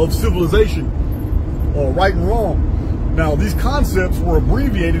of civilization, right and wrong. Now, these concepts were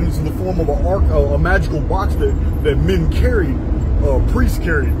abbreviated into the form of an ark, a magical box that men carried, priests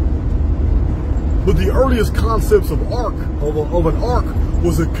carried. But the earliest concepts of an ark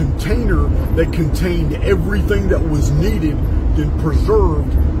was a container that contained everything that was needed and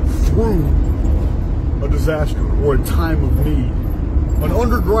preserved through a disaster or a time of need. An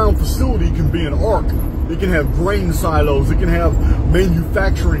underground facility can be an ark. It can have grain silos. It can have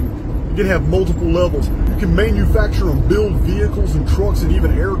manufacturing. It can have multiple levels. You can manufacture and build vehicles and trucks and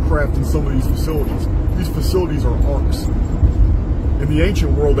even aircraft in some of these facilities. These facilities are arks. In the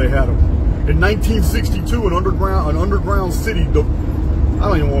ancient world, they had them. In 1962, an underground city, I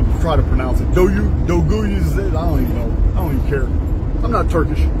don't even want to try to pronounce it. Dogu, I don't even know. I don't even care. I'm not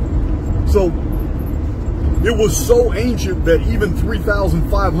Turkish. So, it was so ancient that even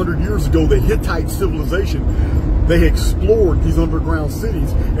 3,500 years ago, the Hittite civilization, they explored these underground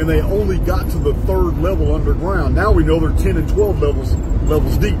cities, and they only got to the 3rd level underground. Now we know they're 10 and 12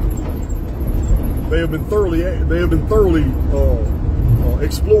 levels deep. They have been thoroughly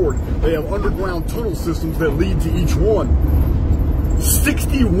explored. They have underground tunnel systems that lead to each one.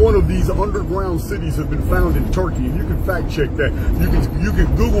 61 of these underground cities have been found in Turkey, and you can fact check that. You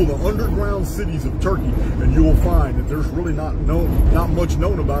can Google the underground cities of Turkey, and you will find that there's really not much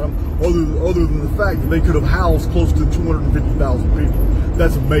known about them, other than the fact that they could have housed close to 250,000 people.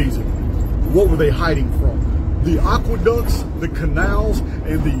 That's amazing. What were they hiding from? The aqueducts, the canals,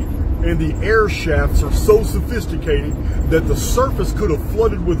 and the air shafts are so sophisticated that the surface could have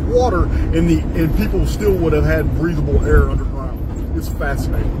flooded with water, and people still would have had breathable air underground. It's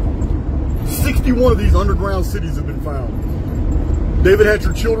fascinating. 61 of these underground cities have been found. David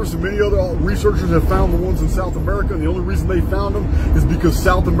Hatcher Childress and many other researchers have found the ones in South America, and the only reason they found them is because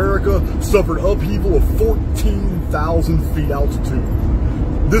South America suffered upheaval of 14,000 feet altitude.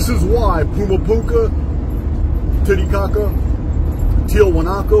 This is why Pumapunka, Titicaca,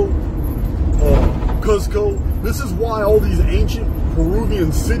 Tiahuanaco, Cuzco, this is why all these ancient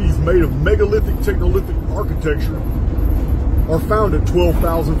Peruvian cities made of megalithic, technolithic architecture are found at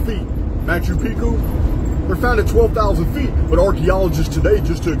 12,000 feet. Machu Picchu, they're found at 12,000 feet, but archaeologists today,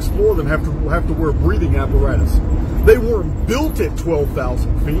 just to explore them, have to wear breathing apparatus. They weren't built at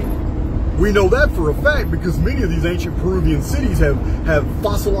 12,000 feet. We know that for a fact because many of these ancient Peruvian cities have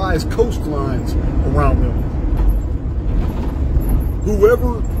fossilized coastlines around them.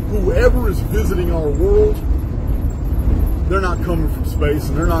 Whoever is visiting our world, they're not coming from space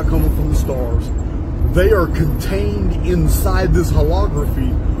and they're not coming from the stars. They are contained inside this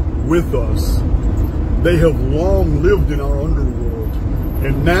holography with us. They have long lived in our underworld.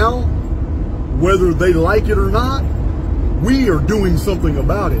 And now, whether they like it or not, we are doing something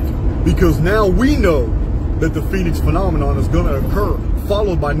about it. Because now we know that the Phoenix phenomenon is going to occur,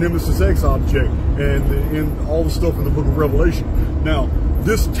 followed by Nemesis X object and all the stuff in the book of Revelation. Now,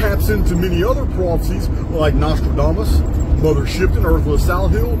 this taps into many other prophecies like Nostradamus, Mother Shipton, Earthless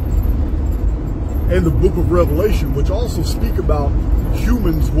Salhill, and the book of Revelation, which also speak about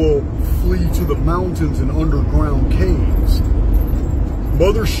humans will flee to the mountains and underground caves.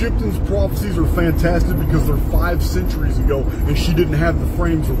 Mother Shipton's prophecies are fantastic because they're 5 centuries ago, and she didn't have the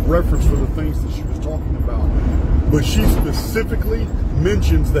frames of reference for the things that she was talking about. But she specifically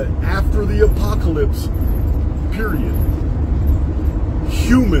mentions that after the apocalypse period,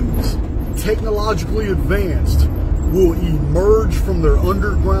 humans, technologically advanced, will emerge from their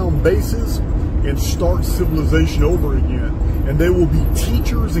underground bases and start civilization over again. And they will be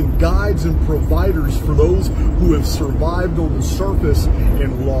teachers and guides and providers for those who have survived on the surface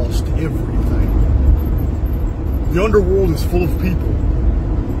and lost everything. The underworld is full of people.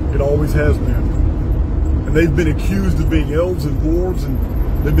 It always has been. And they've been accused of being elves and dwarves and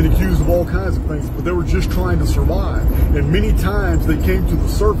They've been accused of all kinds of things, but they were just trying to survive. And many times they came to the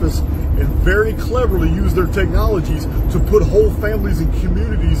surface and very cleverly used their technologies to put whole families and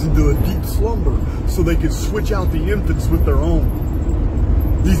communities into a deep slumber so they could switch out the infants with their own.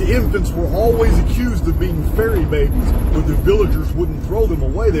 These infants were always accused of being fairy babies, but the villagers wouldn't throw them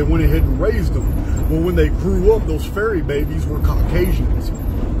away. They went ahead and raised them. Well, when they grew up, those fairy babies were Caucasians.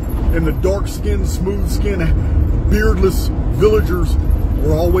 And the dark-skinned, smooth-skinned, beardless villagers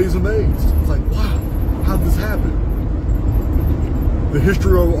were always amazed. It's like, wow, how'd this happen? The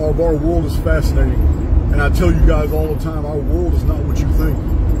history of our world is fascinating. And I tell you guys all the time, our world is not what you think.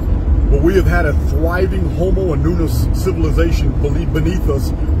 But we have had a thriving Homo erectus civilization beneath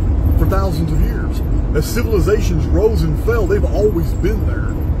us for thousands of years. As civilizations rose and fell, they've always been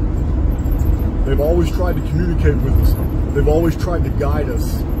there. They've always tried to communicate with us. They've always tried to guide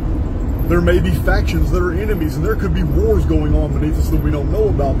us. There may be factions that are enemies, and there could be wars going on beneath us that we don't know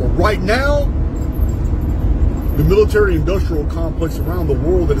about. But right now, the military-industrial complex around the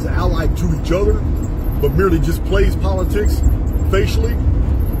world that is allied to each other, but merely just plays politics facially,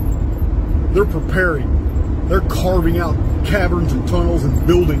 they're preparing. They're carving out caverns and tunnels and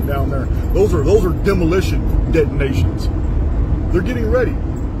building down there. Those are demolition detonations. They're getting ready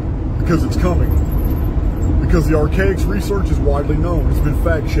because it's coming. Because the Archaix research is widely known. It's been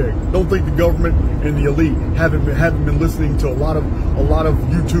fact-checked. Don't think the government and the elite haven't been listening to a lot of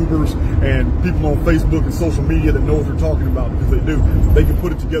YouTubers and people on Facebook and social media that know what they're talking about, because they do. They can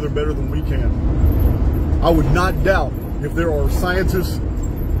put it together better than we can. I would not doubt if there are scientists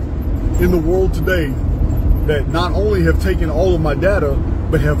in the world today that not only have taken all of my data,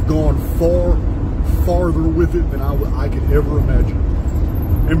 but have gone farther with it than I could ever imagine.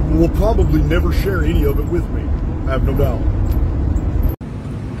 And will probably never share any of it with me. I have no doubt.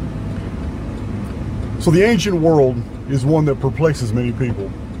 So the ancient world is one that perplexes many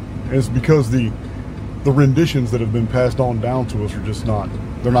people. And it's because the renditions that have been passed on down to us are just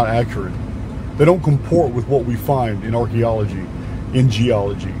they're not accurate. They don't comport with what we find in archaeology, in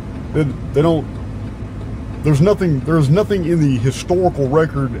geology. There's nothing in the historical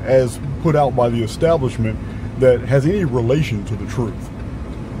record as put out by the establishment that has any relation to the truth.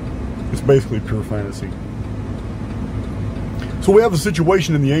 It's basically pure fantasy. So we have a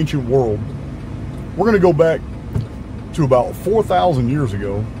situation in the ancient world. We're going to go back to about 4,000 years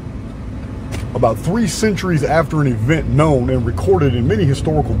ago, about 3 centuries after an event known and recorded in many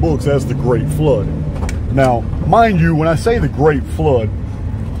historical books as the Great Flood. Now, mind you, when I say the Great Flood,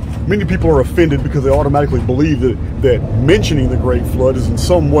 many people are offended because they automatically believe that mentioning the Great Flood is in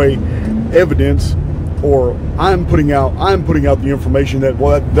some way evidence, or I'm putting out the information that,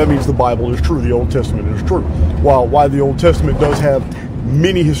 well, that means the Bible is true, the Old Testament is true. While the Old Testament does have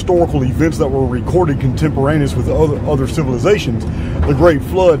many historical events that were recorded contemporaneous with other civilizations, the Great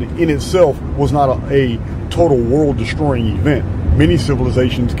Flood in itself was not a total world-destroying event. Many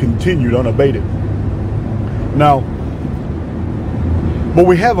civilizations continued unabated. Now, but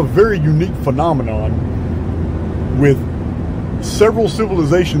we have a very unique phenomenon with several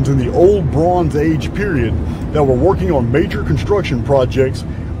civilizations in the Old Bronze Age period that were working on major construction projects,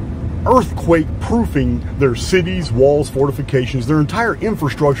 earthquake-proofing their cities, walls, fortifications. Their entire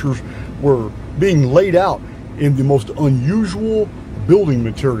infrastructures were being laid out in the most unusual building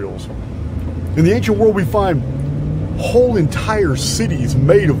materials. In the ancient world, we find whole entire cities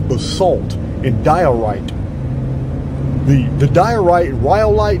made of basalt and diorite. The diorite,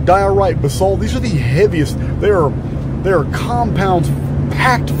 rhyolite, diorite, basalt, these are the heaviest. They are compounds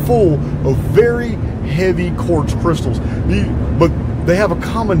packed full of very heavy quartz crystals. But they have a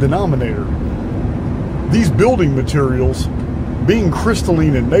common denominator. These building materials, being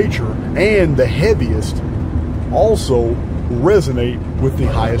crystalline in nature and the heaviest, also resonate with the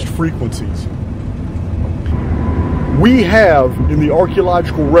highest frequencies. We have in the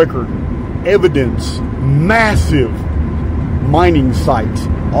archaeological record evidence, massive mining sites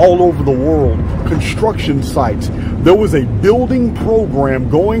all over the world, construction sites. There was a building program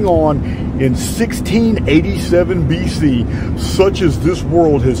going on in 1687 BC, such as this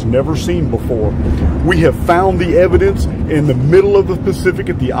world has never seen before. We have found the evidence in the middle of the Pacific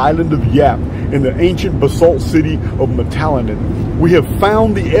at the island of Yap, in the ancient basalt city of Metallinan. We have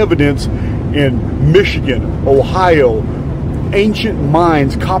found the evidence in Michigan, Ohio, ancient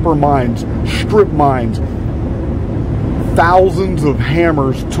mines, copper mines, strip mines, thousands of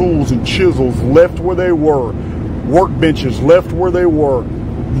hammers, tools, and chisels left where they were, workbenches left where they were.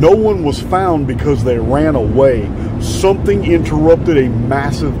 No one was found because they ran away. Something interrupted a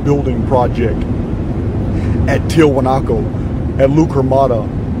massive building project at Tiwanaku, at Lucarmata,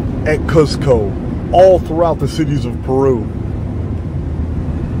 at Cusco, all throughout the cities of Peru.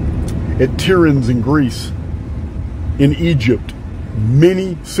 at Tiryns in Greece, in Egypt.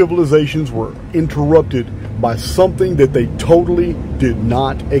 Many civilizations were interrupted by something that they totally did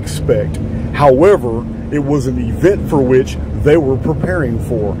not expect. However, it was an event for which they were preparing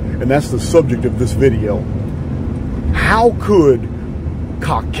for, and that's the subject of this video. How could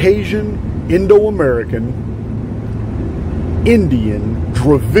Caucasian, Indo-American, Indian,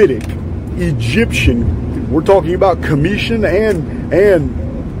 Dravidic, Egyptian, we're talking about Cometian and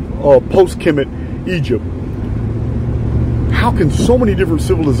post-Kemet Egypt, how can so many different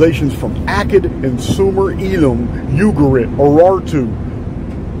civilizations from Akkad and Sumer, Elam, Ugarit, Urartu,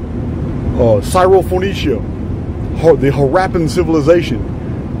 Syro-Phoenicia, the Harappan civilization,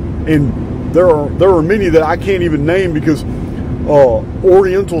 and there are many that I can't even name because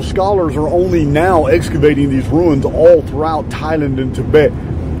Oriental scholars are only now excavating these ruins all throughout Thailand and Tibet.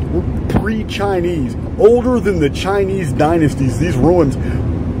 Pre-Chinese, older than the Chinese dynasties, these ruins,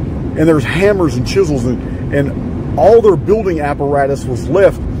 and there's hammers and chisels and all their building apparatus was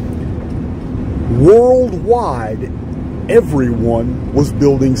left. Worldwide, everyone was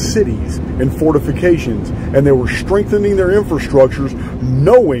building cities and fortifications, and they were strengthening their infrastructures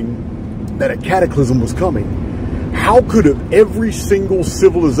knowing that a cataclysm was coming. How could have every single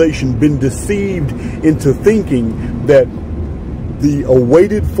civilization been deceived into thinking that the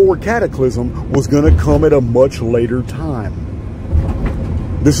awaited for cataclysm was going to come at a much later time?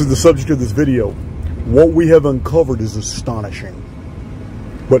 This is the subject of this video. What we have uncovered is astonishing.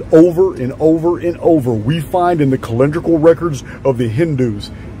 But over and over and over, we find in the calendrical records of the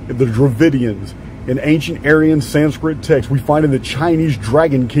Hindus, the Dravidians, in ancient Aryan Sanskrit texts, we find in the Chinese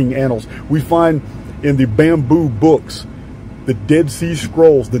Dragon King annals, we find in the bamboo books, the Dead Sea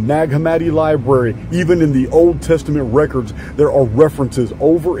Scrolls, the Nag Hammadi Library, even in the Old Testament records, there are references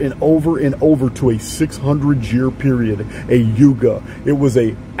over and over and over to a 600-year period, a yuga. It was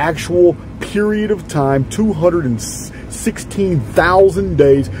an actual period of time, 216,000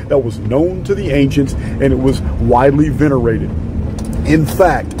 days, that was known to the ancients, and it was widely venerated. In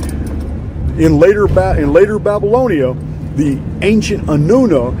fact, in later Babylonia, the ancient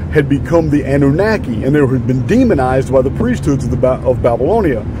Anuna had become the Anunnaki, and they had been demonized by the priesthoods of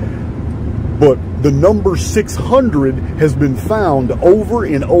Babylonia. But the number 600 has been found over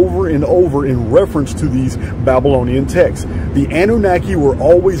and over and over in reference to these Babylonian texts. The Anunnaki were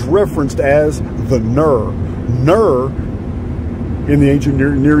always referenced as the Ner. Ner, in the ancient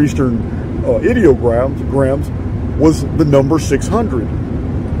Near Eastern ideograms, was the number 600.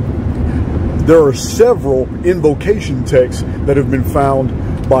 There are several invocation texts that have been found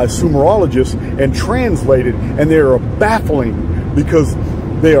by Sumerologists and translated, and they are baffling because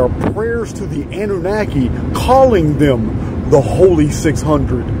they are prayers to the Anunnaki calling them the Holy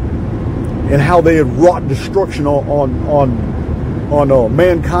 600 and how they had wrought destruction on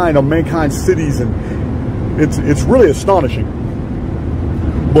mankind's cities, and it's really astonishing.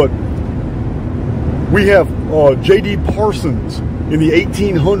 But we have J.D. Parsons in the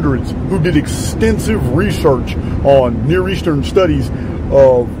 1800s, who did extensive research on Near Eastern studies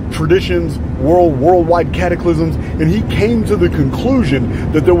of traditions, worldwide cataclysms, and he came to the conclusion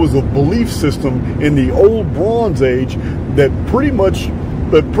that there was a belief system in the Old Bronze Age that pretty much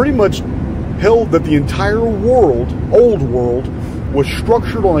held that the entire world, old world, was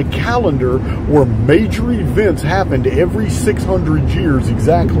structured on a calendar where major events happened every 600 years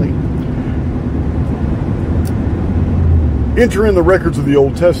exactly. Enter in the records of the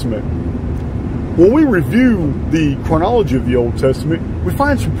Old Testament. When we review the chronology of the Old Testament, we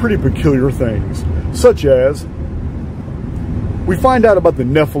find some pretty peculiar things, such as we find out about the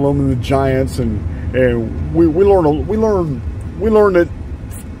Nephilim and the giants, and we learn that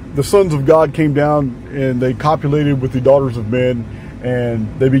the sons of God came down and they copulated with the daughters of men, and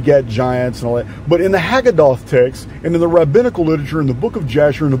they begat giants and all that. But in the Haggadah text and in the rabbinical literature, in the book of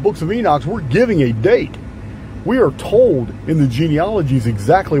Jasher and the books of Enoch, we're giving a date. We are told in the genealogies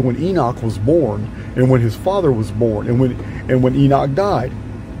exactly when Enoch was born and when his father was born and when Enoch died.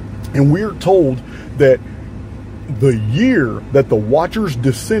 And we are told that the year that the Watchers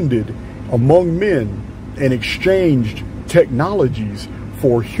descended among men and exchanged technologies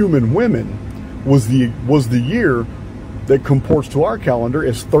for human women was the year that comports to our calendar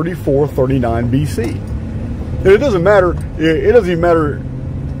as 3439 BC. And it doesn't matter. It doesn't even matter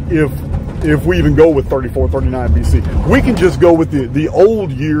if we even go with 3439 BC. We can just go with the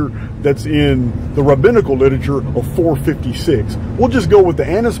old year that's in the rabbinical literature of 456. We'll just go with the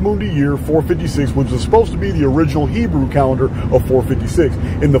Annus Mundi year 456, which is supposed to be the original Hebrew calendar of 456.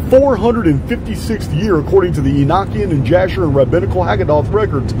 In the 456th year, according to the Enochian and Jasher and rabbinical Haggadah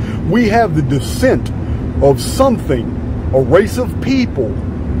records, we have the descent of something, a race of people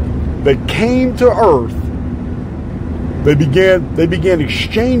that came to Earth, they began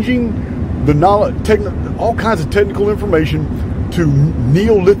exchanging the knowledge, all kinds of technical information to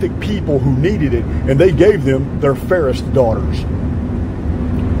Neolithic people who needed it, and they gave them their fairest daughters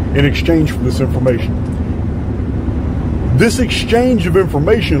in exchange for this information. This exchange of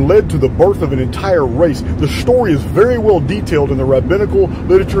information led to the birth of an entire race. The story is very well detailed in the rabbinical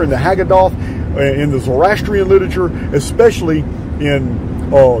literature, in the Haggadah, in the Zoroastrian literature, especially in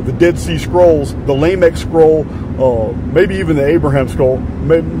the Dead Sea Scrolls, the Lamech scroll, maybe even the Abraham scroll,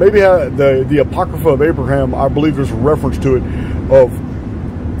 maybe the Apocrypha of Abraham. I believe there's a reference to it, of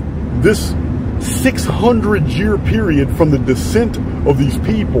this 600-year period from the descent of these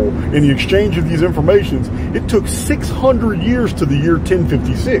people and the exchange of these informations. It took 600 years to the year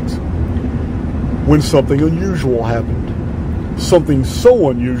 1056 when something unusual happened. Something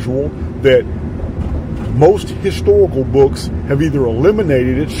so unusual that most historical books have either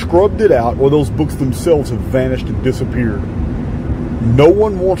eliminated it, scrubbed it out, or those books themselves have vanished and disappeared. No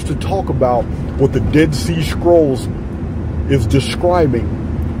one wants to talk about what the Dead Sea Scrolls is describing,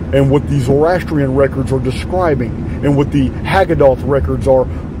 and what the Zoroastrian records are describing, and what the Haggadah records are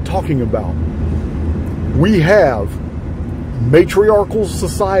talking about. We have matriarchal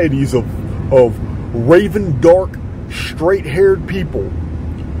societies of raven dark, straight-haired people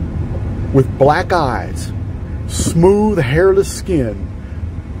with black eyes, smooth, hairless skin.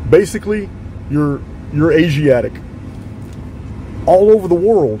 Basically, you're Asiatic. All over the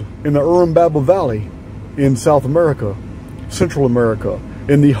world, in the Urubamba Valley, in South America, Central America,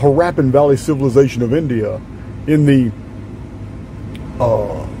 in the Harappan Valley civilization of India, in the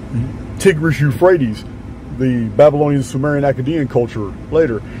Tigris-Euphrates, the Babylonian Sumerian Akkadian culture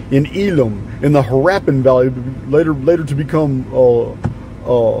later, in Elam, in the Harappan Valley, later to become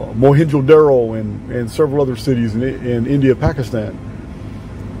Mohenjo-Daro and several other cities in India, Pakistan,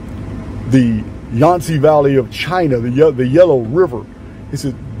 the Yangtze Valley of China, the Yellow River. He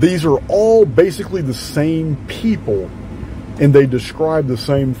said these are all basically the same people, and they describe the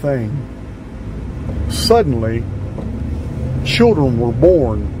same thing. Suddenly, children were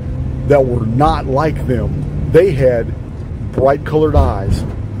born that were not like them. They had bright colored eyes,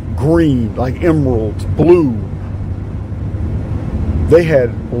 green, like emeralds, blue. They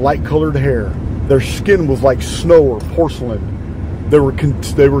had light colored hair. Their skin was like snow or porcelain. They were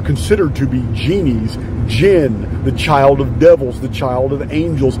considered to be genies, jinn, the child of devils, the child of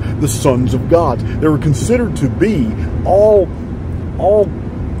angels, the sons of gods. They were considered to be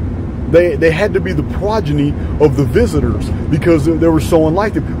they had to be the progeny of the visitors because they were so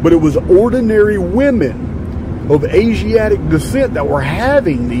unlike them. But it was ordinary women of Asiatic descent that were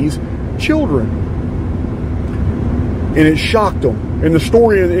having these children, and it shocked them. And the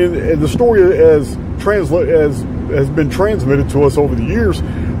story, as has been transmitted to us over the years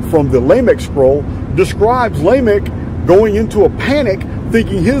from the Lamech scroll, describes Lamech going into a panic,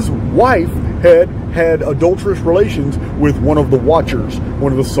 thinking his wife had adulterous relations with one of the watchers,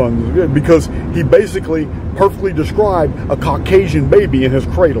 one of the sons, because he basically perfectly described a Caucasian baby in his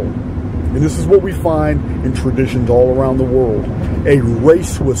cradle. And this is what we find in traditions all around the world. A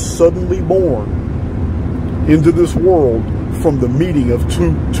race was suddenly born into this world from the meeting of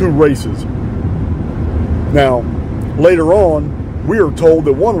two races. Now, later on, we are told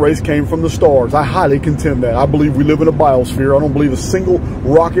that one race came from the stars. I highly contend that. I believe we live in a biosphere. I don't believe a single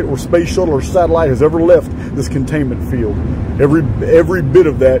rocket or space shuttle or satellite has ever left this containment field. Every bit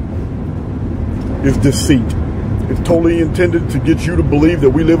of that is deceit. It's totally intended to get you to believe that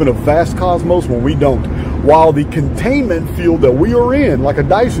we live in a vast cosmos when we don't. While the containment field that we are in, like a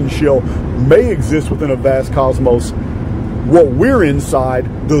Dyson shell, may exist within a vast cosmos, what we're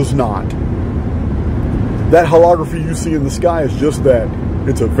inside does not. That holography you see in the sky is just that.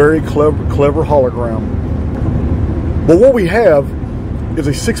 It's a very clever hologram. But what we have is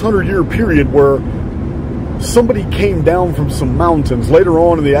a 600-year period where somebody came down from some mountains. Later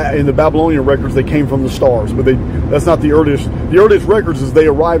on in the Babylonian records, they came from the stars, but that's not the earliest. The earliest records is they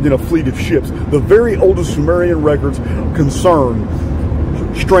arrived in a fleet of ships. The very oldest Sumerian records concern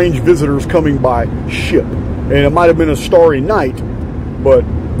strange visitors coming by ship, and it might have been a starry night, but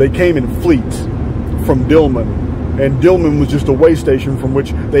they came in fleets from Dilmun, and Dilmun was just a way station from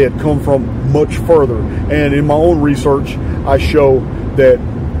which they had come from much further. And in my own research, I show that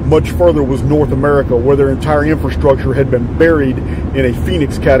much further was North America, where their entire infrastructure had been buried in a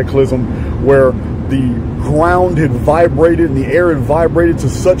phoenix cataclysm, where the ground had vibrated and the air had vibrated to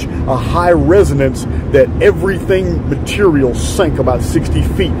such a high resonance that everything material sank about 60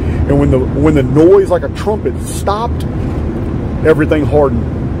 feet. And when the noise like a trumpet stopped, everything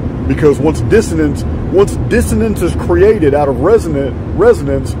hardened. Because once dissonance is created out of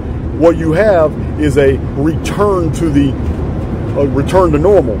resonance, what you have is a return to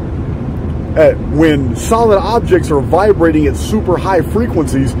normal. When solid objects are vibrating at super high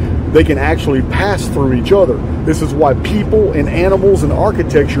frequencies, they can actually pass through each other. This is why people and animals and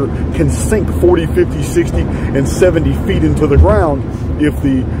architecture can sink 40, 50, 60, and 70 feet into the ground if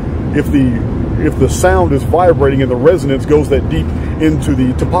the sound is vibrating and the resonance goes that deep into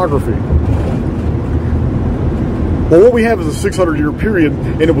the topography. Well, what we have is a 600-year period,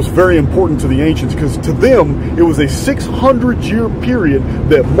 and it was very important to the ancients because to them, it was a 600-year period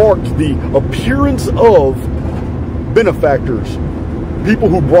that marked the appearance of benefactors, people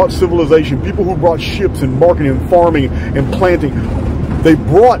who brought civilization, people who brought ships and marketing and farming and planting. They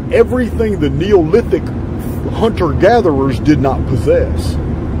brought everything the Neolithic hunter-gatherers did not possess.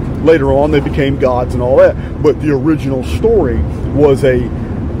 Later on, they became gods and all that, but the original story was a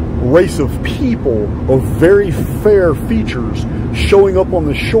race of people of very fair features showing up on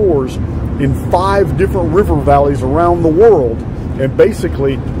the shores in 5 different river valleys around the world and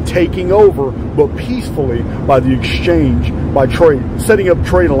basically taking over, but peacefully, by the exchange, by trade. Setting up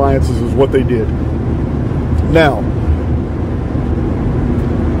trade alliances is what they did. Now,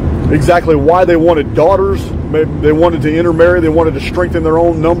 exactly why they wanted daughters, maybe they wanted to intermarry, they wanted to strengthen their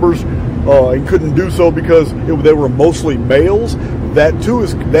own numbers, and couldn't do so because they were mostly males. That too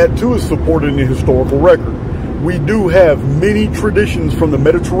is supported in the historical record. We do have many traditions from the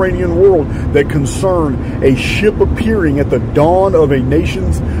Mediterranean world that concern a ship appearing at the dawn of a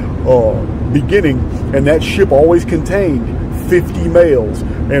nation's beginning, and that ship always contained 50 males,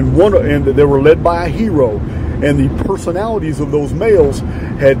 and they were led by a hero. And the personalities of those males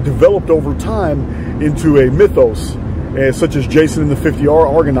had developed over time into a mythos, such as Jason and the 50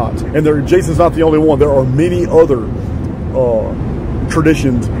 Argonauts. And Jason's not the only one. There are many other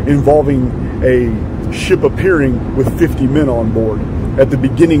traditions involving a ship appearing with 50 men on board at the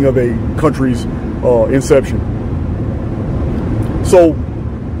beginning of a country's inception. So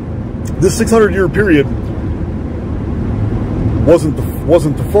this 600-year period wasn't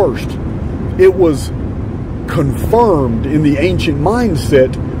the first. It was confirmed in the ancient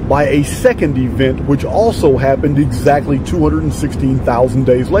mindset by a second event, which also happened exactly 216,000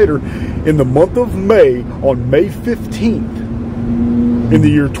 days later in the month of May, on May 15th. In the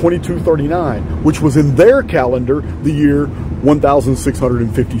year 2239, which was in their calendar the year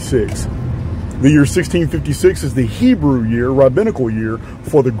 1656. The year 1656 is the Hebrew year, rabbinical year,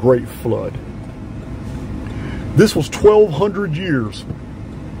 for the Great Flood. This was 1,200 years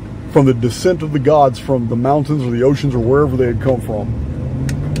from the descent of the gods from the mountains or the oceans or wherever they had come from.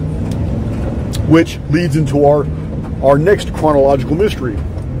 Which leads into our next chronological mystery.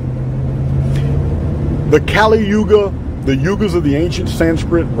 The Kali Yuga, the yugas of the ancient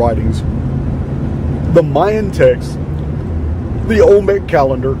Sanskrit writings, the Mayan texts, the Olmec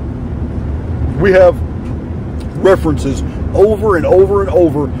calendar. We have references over and over and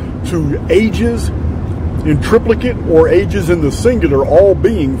over to ages in triplicate or ages in the singular, all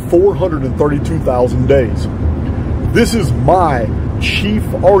being 432,000 days. This is my chief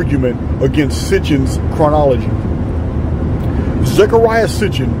argument against Sitchin's chronology. Zechariah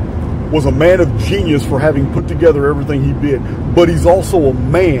Sitchin was a man of genius for having put together everything he did, but he's also a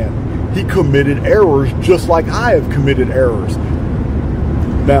man. He committed errors just like I have committed errors.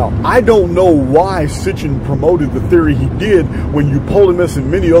 Now, I don't know why Sitchin promoted the theory he did when Eupolemus and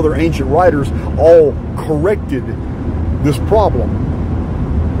many other ancient writers all corrected this problem.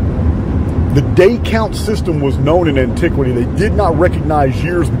 The day count system was known in antiquity. They did not recognize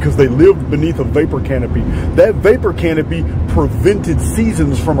years because they lived beneath a vapor canopy. That vapor canopy prevented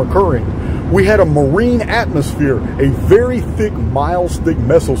seasons from occurring. We had a marine atmosphere, a very thick, miles-thick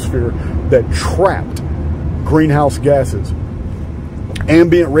mesosphere that trapped greenhouse gases,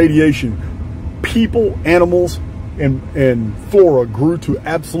 ambient radiation. People, animals, and flora grew to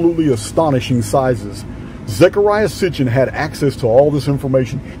absolutely astonishing sizes. Zechariah Sitchin had access to all this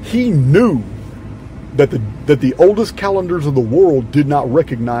information. He knew that the oldest calendars of the world did not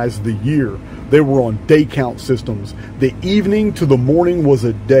recognize the year. They were on day count systems. The evening to the morning was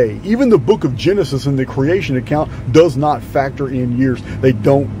a day. Even the book of Genesis in the creation account does not factor in years. They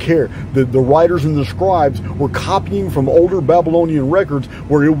don't care. The writers and the scribes were copying from older Babylonian records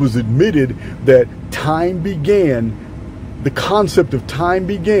where it was admitted that time began, the concept of time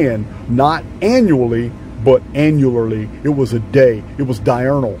began not annually, but annularly. It was a day. It was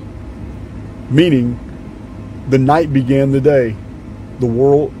diurnal, meaning the night began the day. The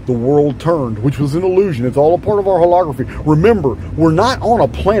world turned, which was an illusion. It's all a part of our holography. Remember, we're not on a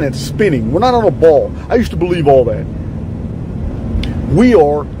planet spinning. We're not on a ball. I used to believe all that. We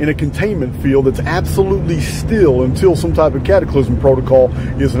are in a containment field that's absolutely still until some type of cataclysm protocol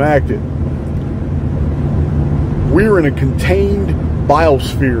is enacted. We're in a contained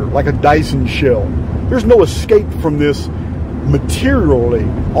biosphere, like a Dyson shell. There's no escape from this materially.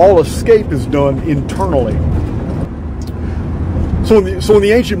 All escape is done internally. So in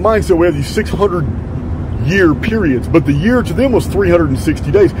the ancient mindset, we have these 600-year periods, but the year to them was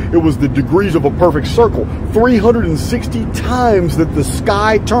 360 days. It was the degrees of a perfect circle. 360 times that the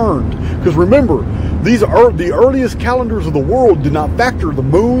sky turned. Because remember, these are the earliest calendars of the world did not factor the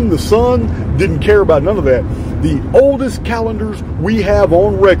moon, the sun, didn't care about none of that. The oldest calendars we have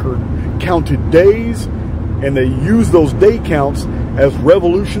on record counted days, and they used those day counts as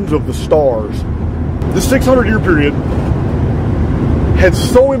revolutions of the stars. The 600-year period had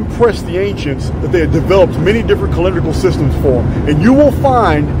so impressed the ancients that they had developed many different calendrical systems for them. And you will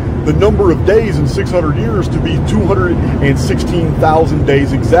find the number of days in 600 years to be 216,000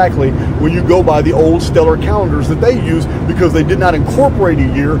 days exactly when you go by the old stellar calendars that they use, because they did not incorporate a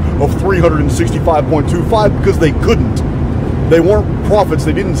year of 365.25 because they couldn't. They weren't prophets.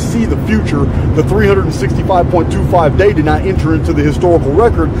 They didn't see the future. The 365.25 day did not enter into the historical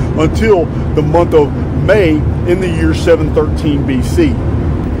record until the month of May in the year 713 BC.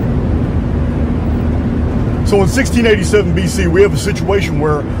 So in 1687 BC, we have a situation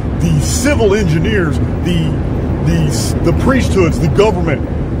where the civil engineers, the priesthoods, the government,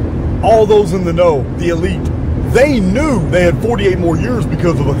 all those in the know, the elite, they knew they had 48 more years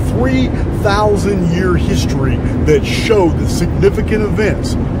because of a 3,000-year history that showed that significant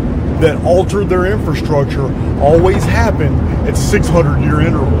events that altered their infrastructure always happened at 600-year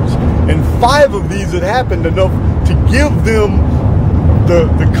intervals. And 5 of these had happened enough to give them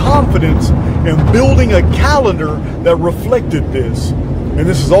the confidence in building a calendar that reflected this. And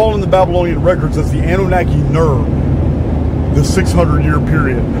this is all in the Babylonian records as the Anunnaki Ner, the 600-year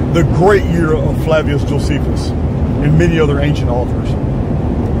period, the great year of Flavius Josephus, and many other ancient authors.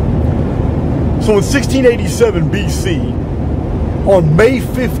 So in 1687 BC, on May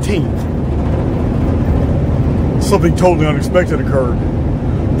 15th, something totally unexpected occurred.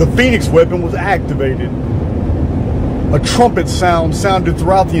 The Phoenix weapon was activated. A trumpet sound sounded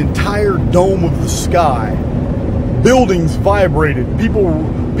throughout the entire dome of the sky. Buildings vibrated.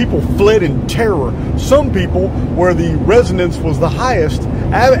 People fled in terror. Some people, where the resonance was the highest,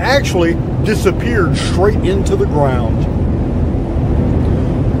 actually disappeared straight into the ground.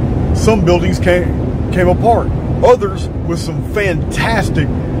 Some buildings came apart. Others, with some fantastic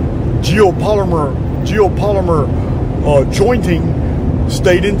geopolymer jointing,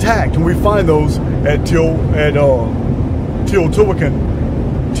 stayed intact, and we find those at Teotihuacan,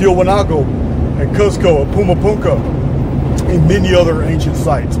 Tiwanaku, at Cuzco, at Pumapunka, and many other ancient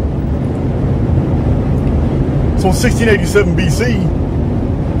sites. So in 1687 BC,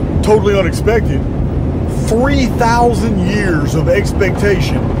 totally unexpected, 3,000 years of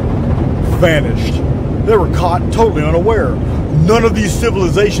expectation vanished. They were caught totally unaware. None of these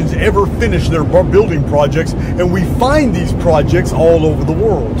civilizations ever finished their building projects, and we find these projects all over the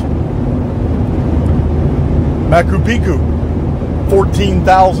world. Machu Picchu,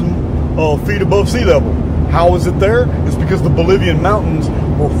 14,000 feet above sea level. How is it there? It's because the Bolivian mountains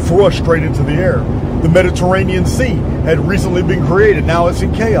were thrust straight into the air. The Mediterranean Sea had recently been created. Now it's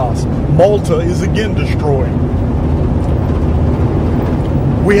in chaos. Malta is again destroyed.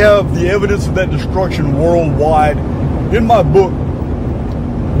 We have the evidence of that destruction worldwide. In my book,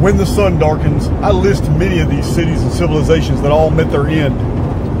 When the Sun Darkens, I list many of these cities and civilizations that all met their end.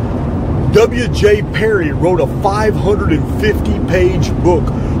 W.J. Perry wrote a 550-page book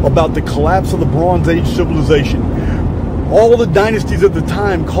about the collapse of the Bronze Age civilization. All the dynasties at the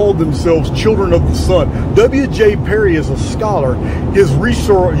time called themselves children of the sun. W.J. Perry is a scholar. His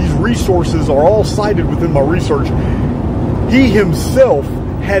resources are all cited within my research. He himself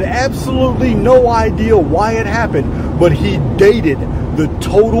had absolutely no idea why it happened, but he dated the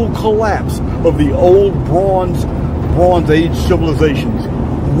total collapse of the old Bronze Age civilizations.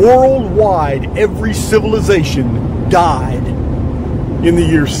 Worldwide, every civilization died in the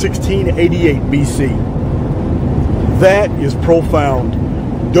year 1688 BC. That is profound.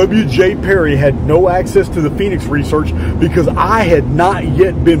 W.J. Perry had no access to the Phoenix research because I had not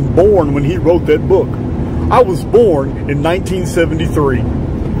yet been born when he wrote that book. I was born in 1973.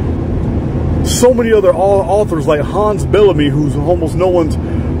 So many other authors like Hans Bellamy, who's almost no one's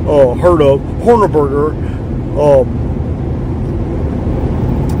heard of, Horneberger,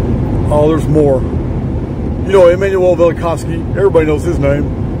 there's more. You know, Immanuel Velikovsky, everybody knows his name.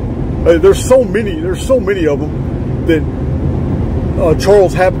 There's so many of them that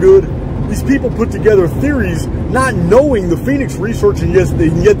Charles Hapgood, These people put together theories not knowing the Phoenix research, and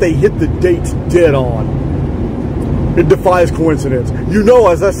yet they hit the dates dead on. It defies coincidence. You know,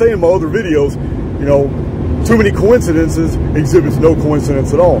 as I say in my other videos, you know, too many coincidences exhibits no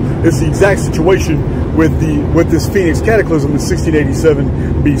coincidence at all. It's the exact situation with this Phoenix cataclysm in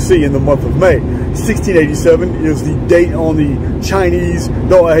 1687 BC in the month of May. 1687 is the date on the Chinese,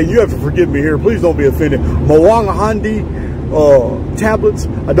 no, hey, you have to forgive me here, please don't be offended, Mwangahandi tablets.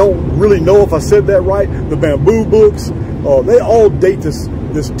 I don't really know if I said that right. The bamboo books, they all date this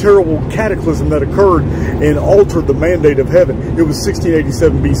terrible cataclysm that occurred and altered the mandate of heaven. It was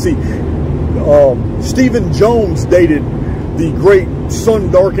 1687 BC. Stephen Jones dated the great sun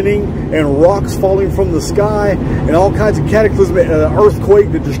darkening and rocks falling from the sky and all kinds of cataclysm,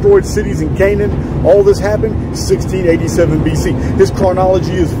 earthquake that destroyed cities in Canaan. All this happened 1687 BC. His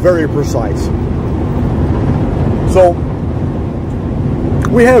chronology is very precise. So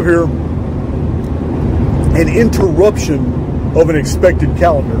we have here an interruption of an expected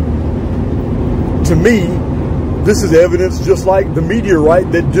calendar. To me, this is evidence just like the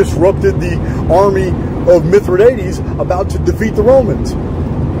meteorite that disrupted the army of Mithridates about to defeat the Romans.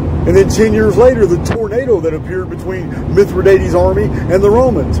 And then 10 years later, the tornado that appeared between Mithridates' army and the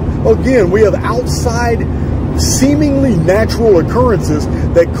Romans. Again, we have outside, seemingly natural occurrences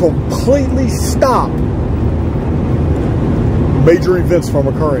that completely stop major events from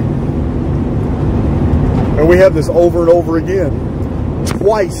occurring. And we have this over and over again.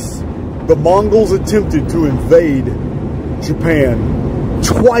 Twice, the Mongols attempted to invade Japan.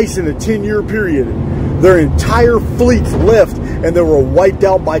 Twice in a 10-year period. Their entire fleets left and they were wiped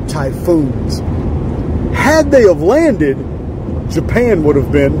out by typhoons. Had they have landed, Japan would have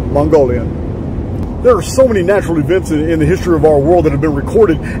been Mongolian. There are so many natural events in the history of our world that have been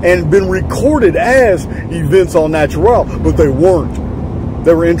recorded and been recorded as events en naturel, but they weren't.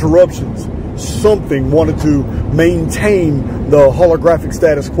 They were interruptions. Something wanted to maintain the holographic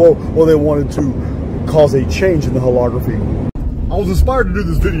status quo, or they wanted to cause a change in the holography. I was inspired to do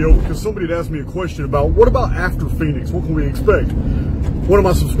this video because somebody had asked me a question about what about after Phoenix? What can we expect? One of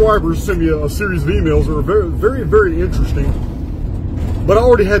my subscribers sent me a series of emails that were very, very, very interesting. But I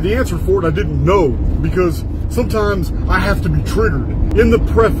already had the answer for it. I didn't know, because sometimes I have to be triggered. In the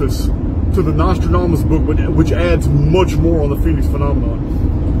preface to the Nostradamus book, which adds much more on the Phoenix phenomenon,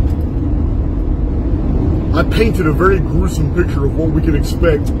 I painted a very gruesome picture of what we can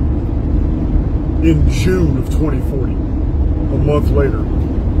expect in June of 2040, a month later.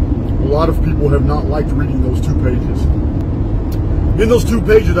 A lot of people have not liked reading those 2 pages. In those 2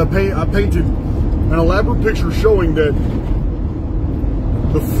 pages, I painted an elaborate picture showing that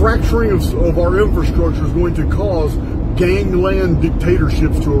the fracturing of our infrastructure is going to cause gangland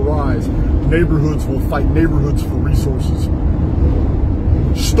dictatorships to arise. Neighborhoods will fight neighborhoods for resources.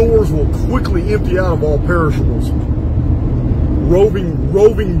 Stores will quickly empty out of all perishables.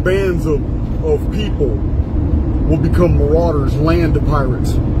 Roving bands of people will become marauders, land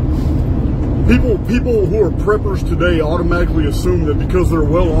pirates. People who are preppers today automatically assume that because they're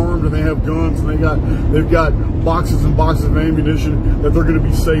well armed and they have guns and they've got boxes and boxes of ammunition, that they're going to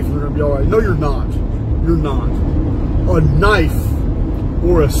be safe and they're going to be all right. No, you're not. You're not. A knife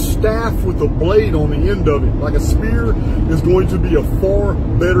or a staff with a blade on the end of it, like a spear, is going to be a far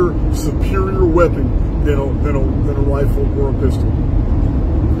better, superior weapon than a rifle or a pistol.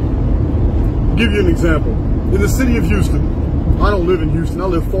 I'll give you an example. In the city of Houston, I don't live in Houston, I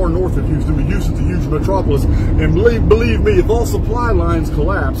live far north of Houston, but Houston's a huge metropolis, and believe me, if all supply lines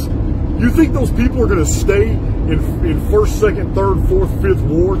collapse, you think those people are going to stay in 1st, 2nd, 3rd, 4th, 5th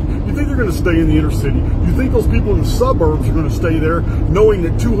ward? You think they're going to stay in the inner city? You think those people in the suburbs are going to stay there knowing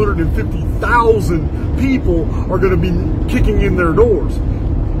that 250,000 people are going to be kicking in their doors?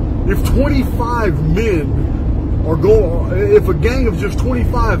 If 25 men are going, if a gang of just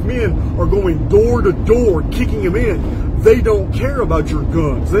 25 men are going door to door kicking them in, they don't care about your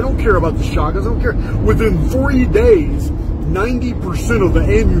guns. They don't care about the shotguns. They don't care. Within 3 days, 90% of the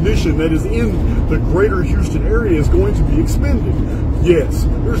ammunition that is in the greater Houston area is going to be expended. Yes,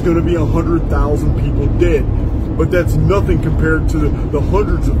 there's going to be 100,000 people dead, but that's nothing compared to the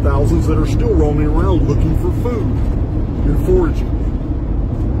hundreds of thousands that are still roaming around looking for food and foraging.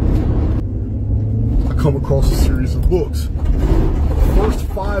 I come across a series of books. The first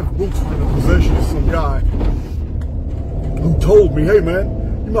 5 books were in the possession of some guy who told me, hey man,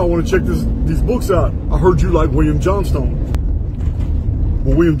 you might want to check these books out. I heard you like William Johnstone.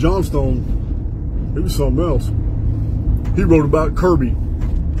 Well, William Johnstone, it was something else. He wrote about Kirby.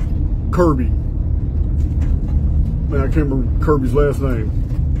 Man, I can't remember Kirby's last name.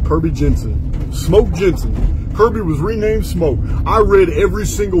 Kirby Jensen. Smoke Jensen. Kirby was renamed Smoke. I read every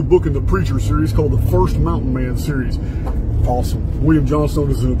single book in the Preacher series called the First Mountain Man series. Awesome. William Johnstone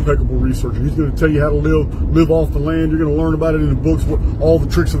is an impeccable researcher. He's going to tell you how to live off the land. You're going to learn about it in the books, all the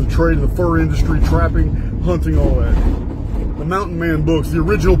tricks of the trade in the fur industry, trapping, hunting, all that. The Mountain Man books, the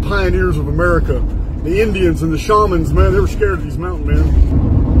original pioneers of America. The Indians and the shamans, man, they were scared of these mountain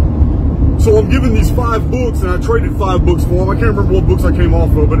men. So I'm giving these 5 books, and I traded 5 books for them. I can't remember what books I came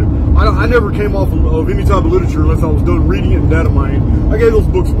off of, but I never came off of any type of literature unless I was done reading it and data mining. I gave those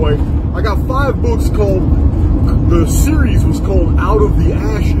books away. I got 5 books called, the series was called Out of the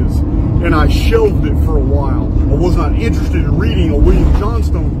Ashes, and I shelved it for a while. I was not interested in reading a William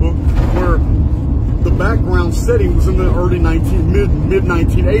Johnstone book where the background setting was in the mid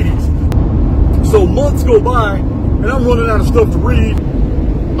 1980s. So months go by, and I'm running out of stuff to read.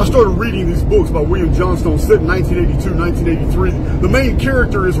 I started reading these books by William Johnstone set in 1982, 1983. The main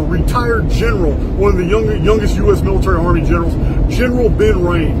character is a retired general, one of the youngest U.S. military army generals, General Ben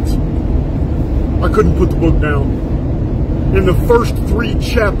Raines. I couldn't put the book down. In the first 3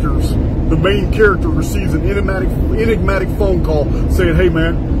 chapters, the main character receives an enigmatic phone call saying, hey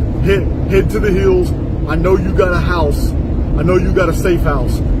man, head to the hills. I know you got a house. I know you got a safe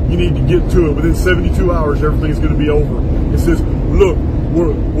house. You need to get to it. Within 72 hours, everything's going to be over. It says, look,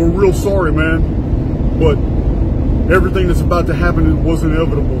 we're real sorry, man, but everything that's about to happen was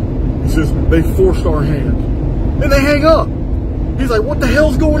inevitable. He says, they forced our hand. And they hang up. He's like, what the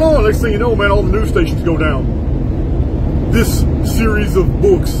hell's going on? Next thing you know, man, all the news stations go down. This series of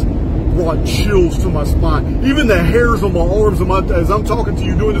books brought chills to my spine. Even the hairs on my arms as I'm talking to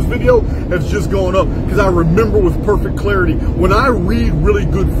you doing this video has just gone up because I remember with perfect clarity. When I read really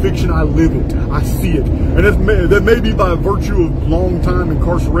good fiction, I live it. I see it. And that may be by virtue of long time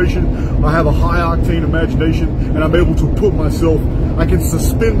incarceration. I have a high octane imagination and I'm able to put myself, I can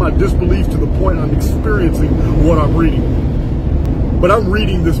suspend my disbelief to the point I'm experiencing what I'm reading. But I'm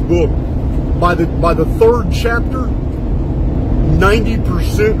reading this book. By the 3rd chapter,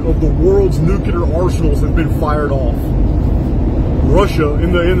 90% of the world's nuclear arsenals have been fired off. Russia,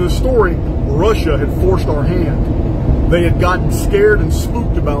 in the story, Russia had forced our hand. They had gotten scared and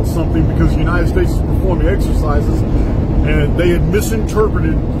spooked about something because the United States was performing exercises, and they had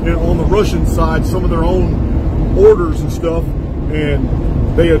misinterpreted on the Russian side some of their own orders and stuff, and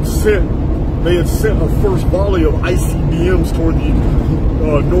they had sent a first volley of ICBMs toward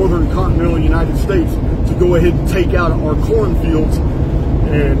the northern continental United States to go ahead and take out our cornfields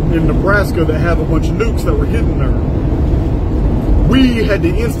and in Nebraska that have a bunch of nukes that were hidden there. We had to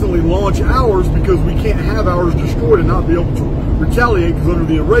instantly launch ours because we can't have ours destroyed and not be able to retaliate, because under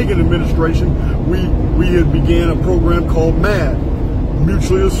the Reagan administration, we had began a program called MAD,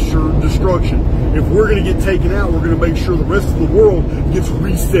 Mutually Assured Destruction. If we're going to get taken out, we're going to make sure the rest of the world gets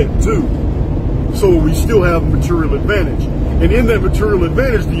reset too. So we still have a material advantage. And in that material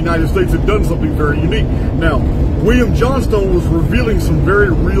advantage, the United States had done something very unique. Now, William Johnstone was revealing some very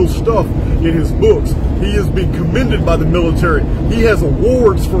real stuff in his books. He has been commended by the military. He has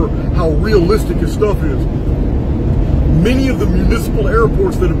awards for how realistic his stuff is. Many of the municipal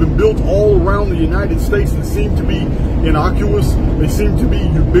airports that have been built all around the United States that seem to be innocuous, they seem to be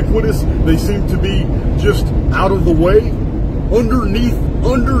ubiquitous, they seem to be just out of the way, underneath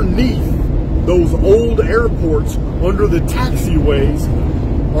those old airports, under the taxiways,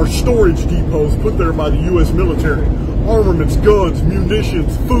 are storage depots put there by the U.S. military. Armaments, guns,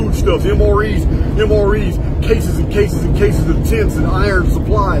 munitions, foodstuffs, MREs, cases and cases and cases of tents and iron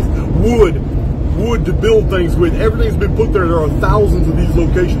supplies, wood to build things with. Everything's been put there. There are thousands of these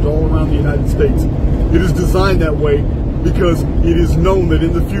locations all around the United States. It is designed that way because it is known that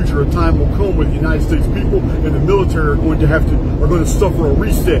in the future a time will come when the United States people and the military are going to suffer a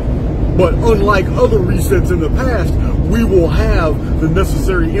reset. But unlike other resets in the past, we will have the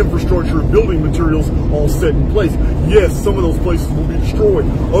necessary infrastructure and building materials all set in place. Yes, some of those places will be destroyed.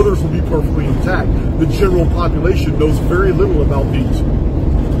 Others will be perfectly intact. The general population knows very little about these.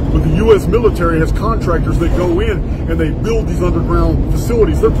 But the U.S. military has contractors that go in and they build these underground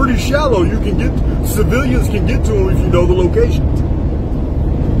facilities. They're pretty shallow. Civilians can get to them if you know the locations.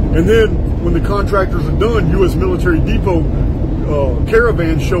 And then when the contractors are done, U.S. military depot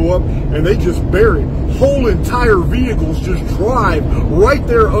caravans show up and they just bury whole entire vehicles, just drive right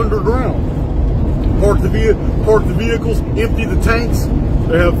there underground. Park the vehicles, empty the tanks.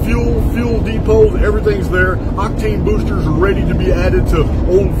 They have fuel depots, everything's there. Octane boosters are ready to be added to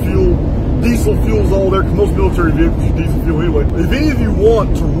old fuel. Diesel fuel's all there, because most military vehicles use diesel fuel anyway. If any of you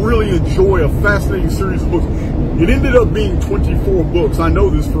want to really enjoy a fascinating series of books, it ended up being 24 books. I know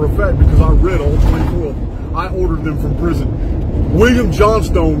this for a fact because I read all 24 of them. I ordered them from prison. William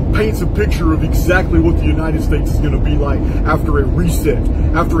Johnstone paints a picture of exactly what the United States is going to be like after a reset,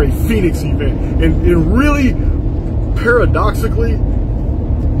 after a Phoenix event. And really, paradoxically,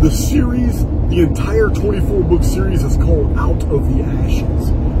 the series, the entire 24-book series is called Out of the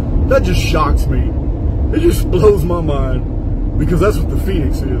Ashes. That just shocks me. It just blows my mind, because that's what the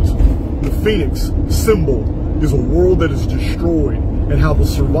Phoenix is. The Phoenix symbol is a world that is destroyed, and how the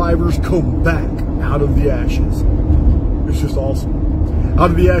survivors come back out of the ashes. It's just awesome.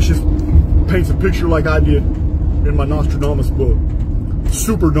 Out of the Ashes paints a picture like I did in my Nostradamus book.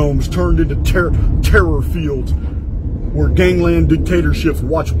 Superdomes turned into terror fields where gangland dictatorships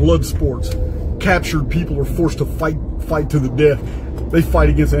watch blood sports. Captured people are forced to fight to the death. They fight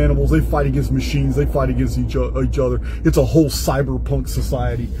against animals, they fight against machines, they fight against each other. It's a whole cyberpunk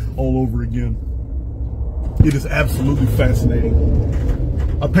society all over again. It is absolutely fascinating.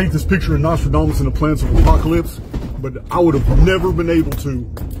 I paint this picture in Nostradamus and the Planets of Apocalypse, but I would have never been able to,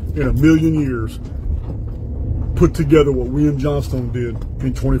 in a million years, put together what William Johnstone did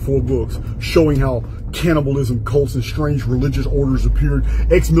in 24 books, showing how cannibalism, cults, and strange religious orders appeared.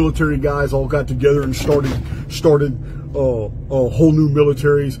 Ex-military guys all got together and started whole new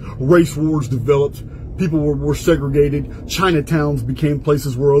militaries. Race wars developed. People were segregated. Chinatowns became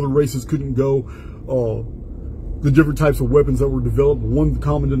places where other races couldn't go. The different types of weapons that were developed, one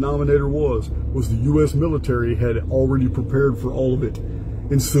common denominator was the U.S. military had already prepared for all of it.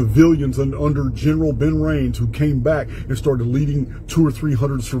 And civilians under General Ben Raines, who came back and started leading 200 or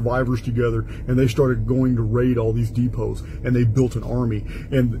 300 survivors together, and they started going to raid all these depots, and they built an army.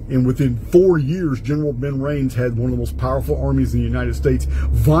 And within 4 years, General Ben Raines had one of the most powerful armies in the United States,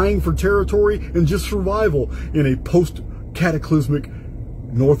 vying for territory and just survival in a post-cataclysmic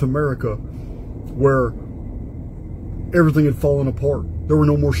North America, where everything had fallen apart. There were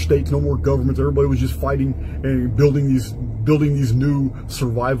no more states, no more governments. Everybody was just fighting and building these new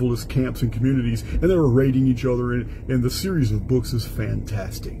survivalist camps and communities, and they were raiding each other. And the series of books is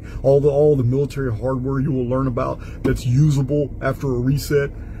fantastic. All the military hardware you will learn about that's usable after a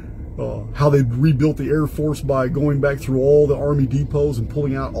reset. How they rebuilt the Air Force by going back through all the Army depots and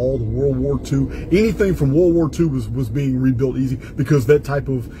pulling out all the World War II. Anything from World War II was being rebuilt easy, because that type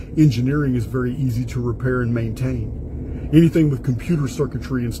of engineering is very easy to repair and maintain. Anything with computer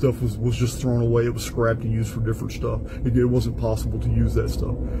circuitry and stuff was just thrown away. It was scrapped and used for different stuff. It wasn't possible to use that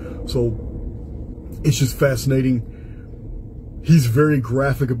stuff. So it's just fascinating. He's very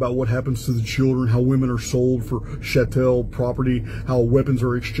graphic about what happens to the children, how women are sold for chattel property, how weapons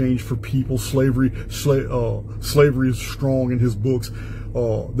are exchanged for people. Slavery is strong in his books.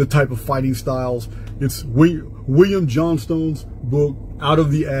 The type of fighting styles. It's William Johnstone's book, Out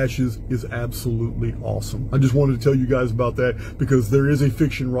of the Ashes, is absolutely awesome. I just wanted to tell you guys about that, because there is a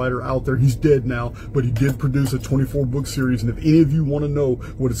fiction writer out there. He's dead now, but he did produce a 24-book series. And if any of you want to know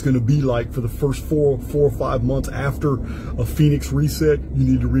what it's going to be like for the first four or 5 months after a Phoenix reset, you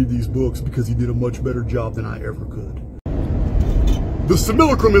need to read these books, because he did a much better job than I ever could. The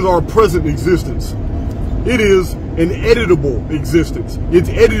simulacrum is our present existence. It is an editable existence. It's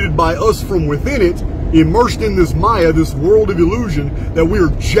edited by us from within it, immersed in this Maya, this world of illusion that we are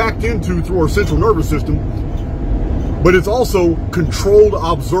jacked into through our central nervous system. But it's also controlled,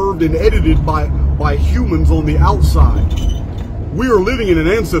 observed, and edited by humans on the outside. We are living in an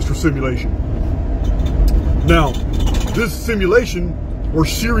ancestor simulation. Now, this simulation or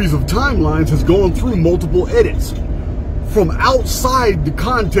series of timelines has gone through multiple edits. From outside the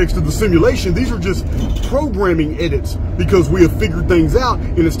context of the simulation, these are just programming edits, because we have figured things out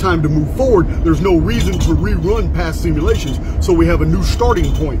and it's time to move forward. There's no reason to rerun past simulations, so we have a new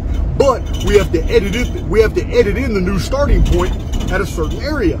starting point. But we have to edit it. We have to edit in the new starting point at a certain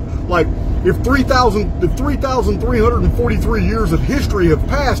area. Like if 3,343 years of history have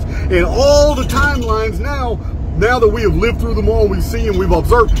passed, and all the timelines now that we have lived through them all, we see and we've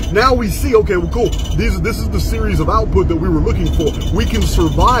observed, now we see, okay, well, cool, this is the series of output that we were looking for. We can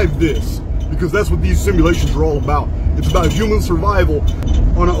survive this, because that's what these simulations are all about. It's about human survival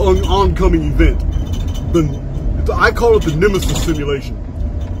on an oncoming event. I call it the Nemesis simulation,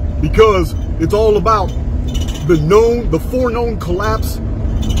 because it's all about the foreknown collapse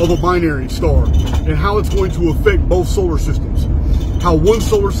of a binary star and how it's going to affect both solar systems. How one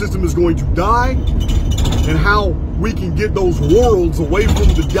solar system is going to die, and how we can get those worlds away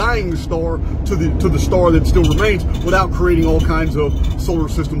from the dying star to the star that still remains, without creating all kinds of solar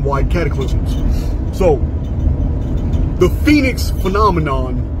system wide cataclysms. So the Phoenix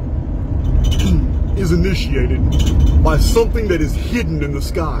phenomenon is initiated by something that is hidden in the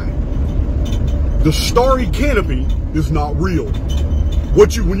sky. The starry canopy is not real.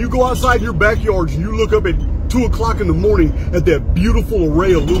 When you go outside your backyards and you look up at 2 o'clock in the morning at that beautiful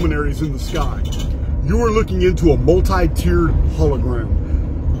array of luminaries in the sky, you are looking into a multi-tiered hologram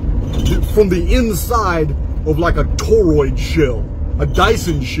from the inside of like a toroid shell, a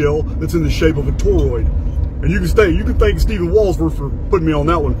Dyson shell that's in the shape of a toroid. And you can thank Stephen Walsworth for putting me on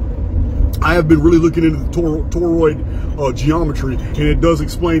that one. I have been really looking into the toroid geometry, and it does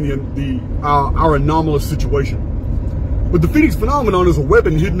explain our anomalous situation. But the Phoenix phenomenon is a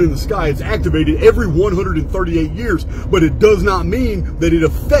weapon hidden in the sky. It's activated every 138 years, but it does not mean that it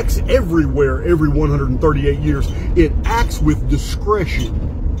affects everywhere every 138 years. It acts with discretion.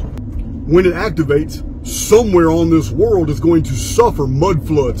 When it activates, somewhere on this world is going to suffer mud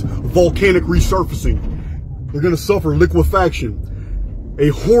floods, volcanic resurfacing. They're going to suffer liquefaction. A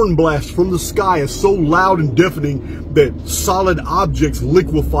horn blast from the sky is so loud and deafening that solid objects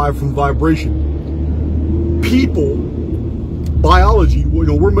liquefy from vibration. People, biology,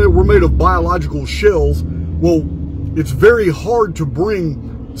 we're made of biological shells. Well, it's very hard to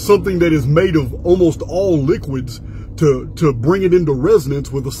bring something that is made of almost all liquids to bring it into resonance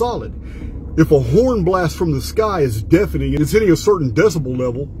with a solid. If a horn blast from the sky is deafening and it's hitting a certain decibel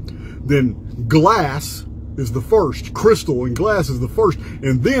level, then glass is the first, crystal and glass is the first,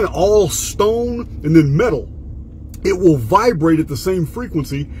 and then all stone and then metal. It will vibrate at the same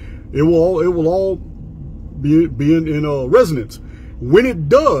frequency. It will all be in resonance. When it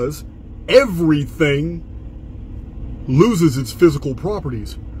does, everything loses its physical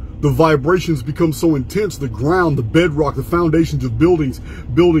properties. The vibrations become so intense, the ground, the bedrock, the foundations of buildings,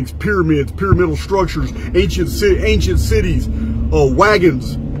 pyramids, pyramidal structures, ancient cities,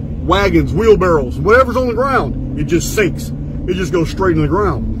 wagons, wheelbarrows, whatever's on the ground, it just sinks. It just goes straight in the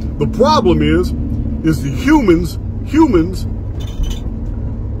ground. The problem is the humans,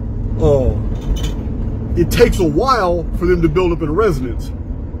 it takes a while for them to build up in resonance.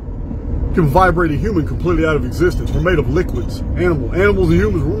 Can vibrate a human completely out of existence. We're made of liquids. Animals and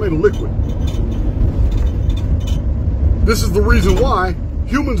humans, we're made of liquid. This is the reason why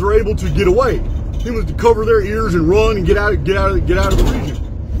humans are able to get away. Humans to cover their ears and run and get out of the region.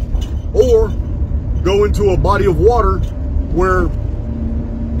 Or go into a body of water where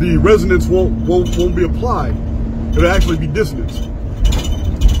the resonance won't be applied. It'll actually be dissonance.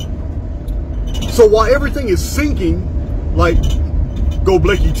 So while everything is sinking, like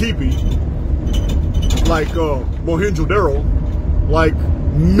Göbekli Tepe, like Mohenjo-Daro, like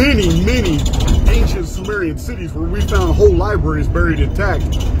many ancient Sumerian cities where we found whole libraries buried intact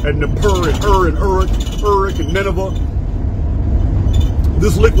at Nippur and Ur and Uruk and Nineveh.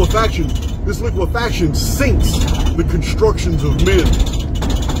 This liquefaction sinks the constructions of men,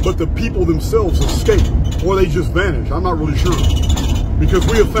 but the people themselves escape, or they just vanish. I'm not really sure, because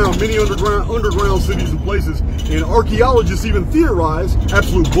we have found many underground cities and places, and archaeologists even theorize,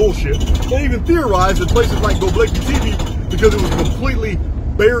 absolute bullshit, they even theorize that places like Göbekli Tepe, because it was completely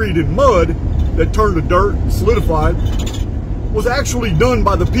buried in mud that turned to dirt, solidified, was actually done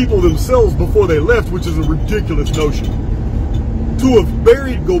by the people themselves before they left, which is a ridiculous notion. To have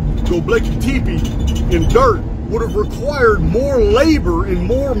buried Göbekli Tepe in dirt would have required more labor and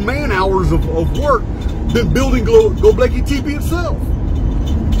more man hours of work than building Göbekli Tepe itself.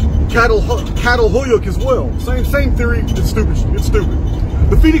 Catalhoyuk as well. Same theory. It's stupid.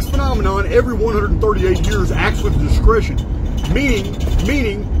 The Phoenix phenomenon every 138 years acts with discretion, meaning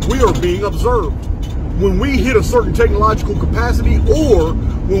we are being observed. When we hit a certain technological capacity, or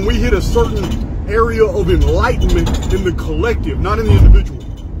when we hit a certain area of enlightenment in the collective, not in the individual,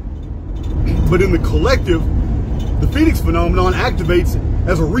 but in the collective, the Phoenix phenomenon activates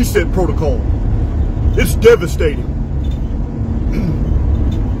as a reset protocol. It's devastating.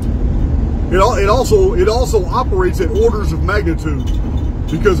 It also operates at orders of magnitude,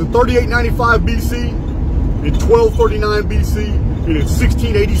 because in 3895 BC, in 1239 BC, and in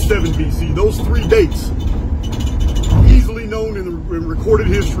 1687 BC, those 3 dates, easily known in recorded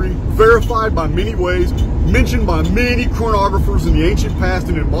history, verified by many ways, mentioned by many chronographers in the ancient past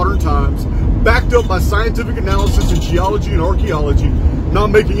and in modern times, backed up by scientific analysis in geology and archaeology, not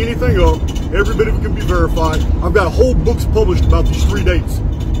making anything up, every bit of it can be verified. I've got whole books published about these 3 dates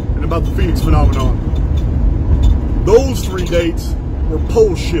and about the Phoenix phenomenon. Those 3 dates were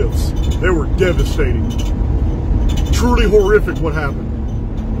pole shifts. They were devastating. Truly horrific what happened.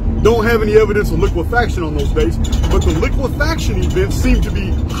 Don't have any evidence of liquefaction on those dates, but the liquefaction events seem to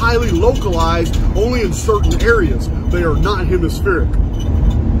be highly localized only in certain areas. They are not hemispheric.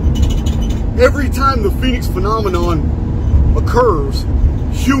 Every time the Phoenix phenomenon occurs,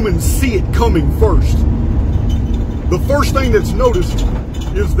 humans see it coming first. The first thing that's noticed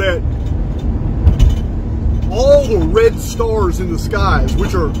is that all the red stars in the skies,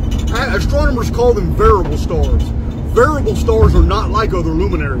 which are, astronomers call them variable stars. Variable stars are not like other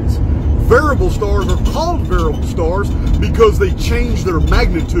luminaries. Variable stars are called variable stars because they change their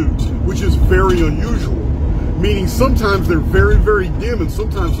magnitudes, which is very unusual. Meaning sometimes they're very, very dim and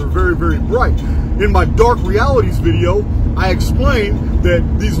sometimes they're very, very bright. In my Dark Realities video, I explained that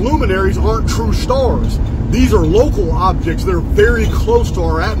these luminaries aren't true stars. These are local objects that are very close to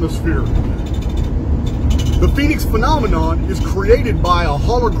our atmosphere. The Phoenix phenomenon is created by a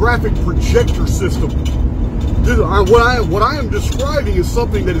holographic projector system. What I am describing is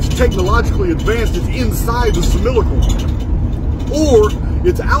something that is technologically advanced. It's inside the simulacrum, or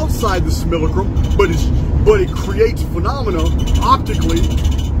it's outside the simulacrum, but it creates phenomena optically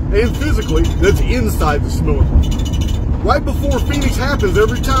and physically that's inside the simulacrum. Right before Phoenix happens,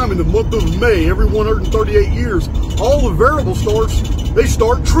 every time in the month of May, every 138 years, all the variable stars, they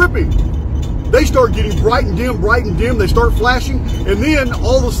start tripping. They start getting bright and dim, they start flashing, and then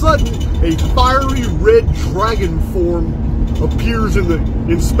all of a sudden, a fiery red dragon form appears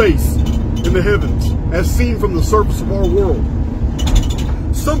in space, in the heavens, as seen from the surface of our world.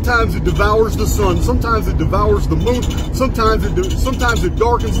 Sometimes it devours the sun, sometimes it devours the moon, sometimes it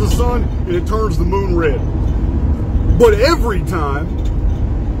darkens the sun and it turns the moon red. But every time,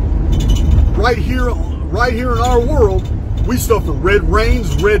 right here in our world, we suffer red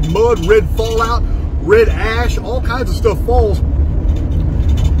rains, red mud, red fallout, red ash, all kinds of stuff falls.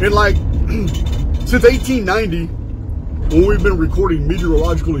 And like, since 1890, when we've been recording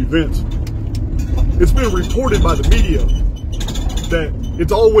meteorological events, it's been reported by the media that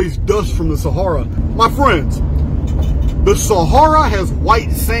it's always dust from the Sahara. My friends, the Sahara has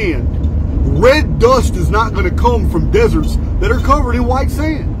white sand. Red dust is not going to come from deserts that are covered in white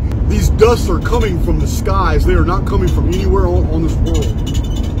sand. These dusts are coming from the skies. They are not coming from anywhere on this world.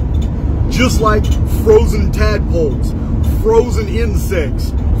 Just like frozen tadpoles, frozen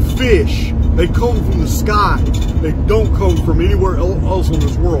insects, fish, they come from the skies. They don't come from anywhere else on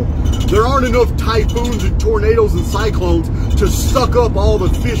this world. There aren't enough typhoons and tornadoes and cyclones to suck up all the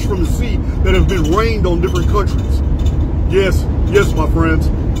fish from the sea that have been rained on different countries. Yes, my friends.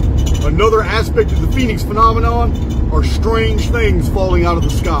 Another aspect of the Phoenix phenomenon are strange things falling out of the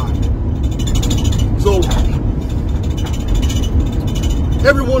sky. So,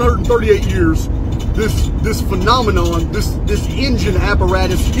 every 138 years, this phenomenon, this engine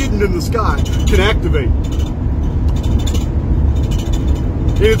apparatus hidden in the sky can activate.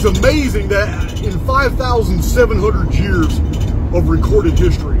 And it's amazing that in 5,700 years of recorded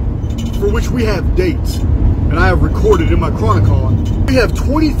history, for which we have dates, and I have recorded in my Chronicon, we have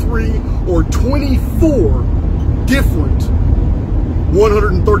 23 or 24 different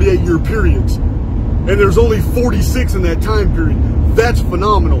 138-year periods. And there's only 46 in that time period. That's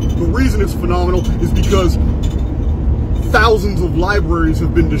phenomenal. The reason it's phenomenal is because thousands of libraries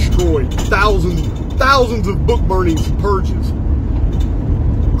have been destroyed. Thousands of book burnings and purges.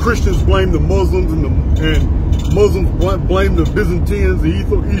 Christians blame the Muslims and Muslims blame the Byzantines, the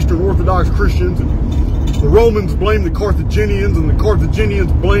Eastern Orthodox Christians, and the Romans blame the Carthaginians, and the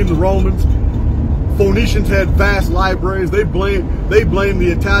Carthaginians blame the Romans. Phoenicians had vast libraries. They blame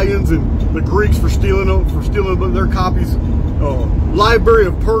the Italians and the Greeks for stealing their copies. Library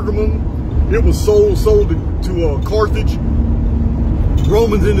of Pergamum, it was sold to Carthage.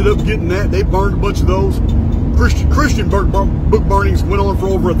 Romans ended up getting that. They burned a bunch of those. Christian book burnings went on for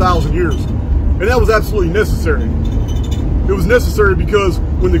over 1,000 years, and that was absolutely necessary. It was necessary because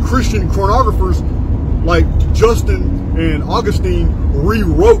when the Christian chronographers like Justin and Augustine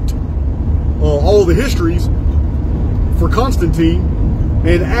rewrote all the histories for Constantine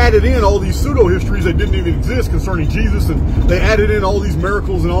and added in all these pseudo-histories that didn't even exist concerning Jesus, and they added in all these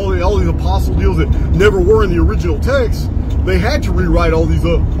miracles and all these apostle deals that never were in the original text. They had to rewrite all these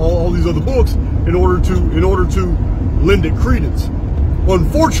other books in order to lend it credence.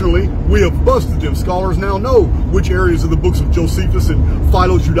 Unfortunately, we have busted them. Scholars now know which areas of the books of Josephus and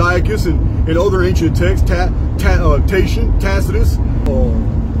Philo-Judaicus and other ancient texts, Tatian, Tacitus,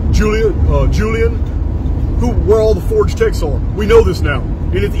 Julian, where all the forged texts are. We know this now,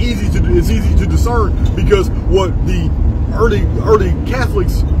 and it's easy to discern, because what the early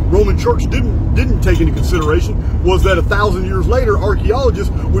Catholics, Roman Church didn't take into consideration was that 1,000 years later,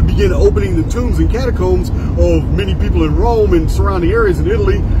 archaeologists would begin opening the tombs and catacombs of many people in Rome and surrounding areas in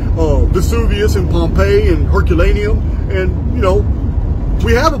Italy, Vesuvius and Pompeii and Herculaneum, and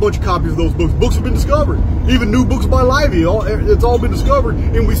we have a bunch of copies of those books. Books have been discovered. Even new books by Livy, it's all been discovered,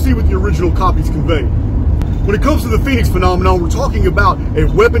 and we see what the original copies convey. When it comes to the Phoenix phenomenon, we're talking about a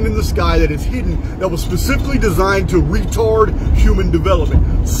weapon in the sky that is hidden, that was specifically designed to retard human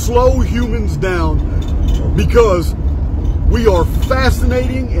development, slow humans down, because we are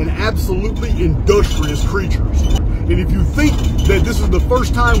fascinating and absolutely industrious creatures. And if you think that this is the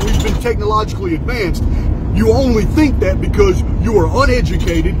first time we've been technologically advanced, you only think that because you are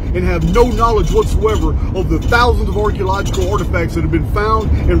uneducated and have no knowledge whatsoever of the thousands of archaeological artifacts that have been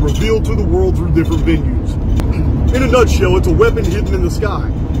found and revealed to the world through different venues. In a nutshell, it's a weapon hidden in the sky.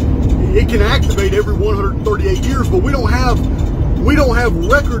 It can activate every 138 years, but we don't have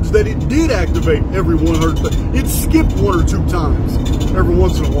records that it did activate every 100. It skipped 1 or 2 times every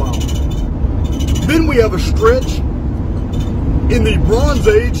once in a while. Then we have a stretch in the Bronze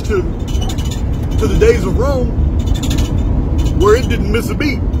Age to the days of Rome where it didn't miss a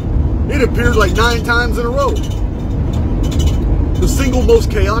beat. It appeared like 9 times in a row. The single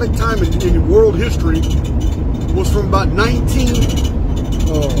most chaotic time in world history was from about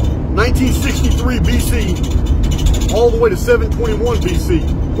 1963 BC all the way to 721 BC.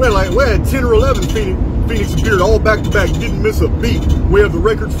 We had 10 or 11 Phoenix appeared all back to back, didn't miss a beat. We have the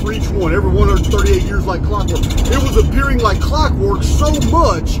records for each one, every 138 years like clockwork. It was appearing like clockwork so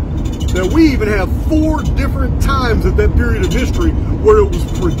much that we even have 4 different times at that period of history where it was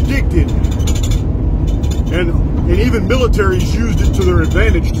predicted. And even militaries used it to their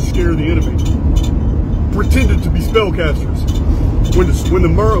advantage to scare the enemy. Pretended to be spellcasters. When the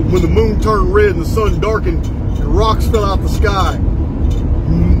moon turned red and the sun darkened and rocks fell out the sky,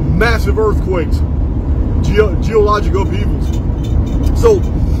 massive earthquakes, geologic upheavals.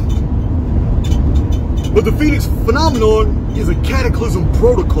 But the Phoenix phenomenon is a cataclysm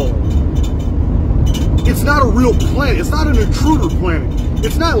protocol. It's not a real planet. It's not an intruder planet.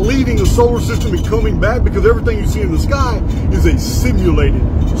 It's not leaving the solar system and coming back, because everything you see in the sky is a simulated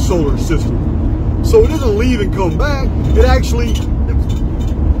solar system. So it doesn't leave and come back. It actually,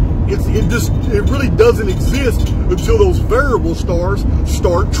 it really doesn't exist until those variable stars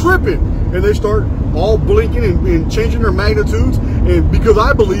start tripping and they start all blinking and changing their magnitudes. And because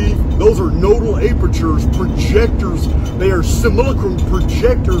I believe those are nodal apertures, projectors. They are simulacrum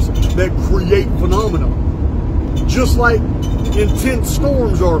projectors that create phenomena. Just like intense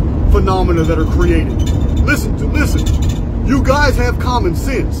storms are phenomena that are created. Listen, you guys have common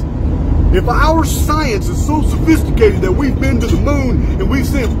sense. If our science is so sophisticated that we've been to the moon and we've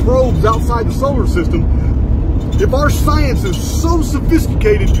sent probes outside the solar system, if our science is so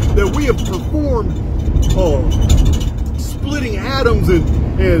sophisticated that we have performed splitting atoms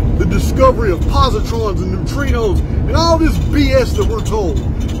and the discovery of positrons and neutrinos and all this BS that we're told,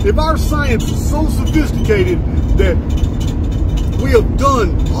 if our science is so sophisticated that we have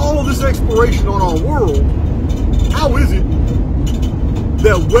done all of this exploration on our world, how is it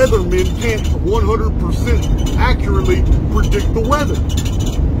that weathermen can't 100% accurately predict the weather?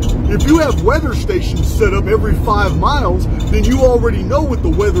 If you have weather stations set up every 5 miles, then you already know what the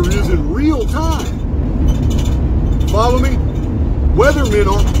weather is in real time. Follow me? Weathermen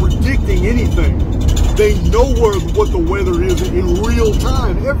aren't predicting anything. They know what the weather is in real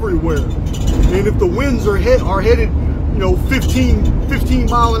time everywhere. And if the winds are headed, 15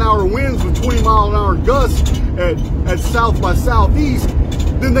 mile an hour winds with 20 mile an hour gusts at south by southeast,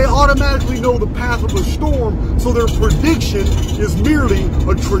 then they automatically know the path of the storm, so their prediction is merely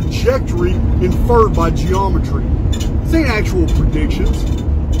a trajectory inferred by geometry. This ain't actual predictions.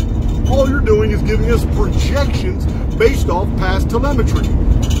 All you're doing is giving us projections based off past telemetry.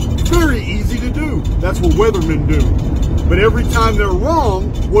 Very easy to do. That's what weathermen do. But every time they're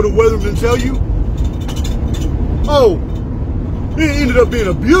wrong, what do weathermen tell you? Oh, it ended up being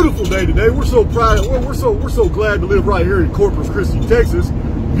a beautiful day today. We're so proud. We're so glad to live right here in Corpus Christi, Texas.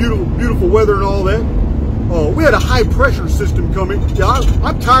 Beautiful weather and all that. We had a high pressure system coming. Yeah,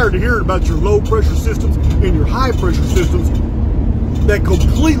 I'm tired of hearing about your low pressure systems and your high pressure systems that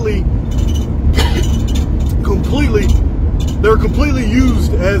they're completely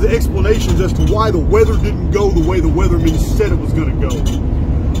used as explanations as to why the weather didn't go the way the weathermen said it was going to go.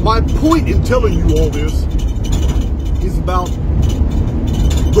 My point in telling you all this is about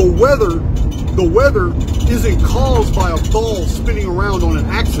the weather. The weather isn't caused by a ball spinning around on an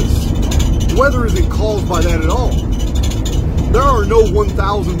axis. Weather isn't caused by that at all. There are no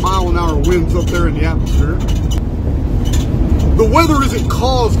 1,000 mile an hour winds up there in the atmosphere. The weather isn't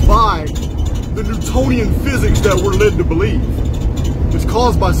caused by the Newtonian physics that we're led to believe. It's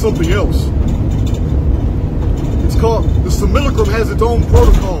caused by something else. It's called, the simulacrum has its own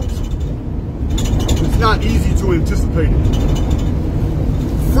protocols. It's not easy to anticipate it.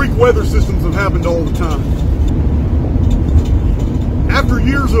 Freak weather systems have happened all the time. After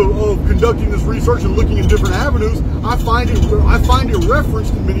years of conducting this research and looking in different avenues, I find it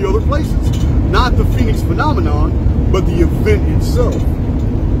referenced in many other places. Not the Phoenix phenomenon, but the event itself.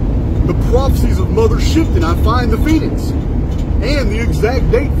 The prophecies of Mother Shipton, I find the Phoenix, and the exact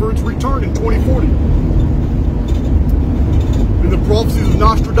date for its return in 2040. In the prophecies of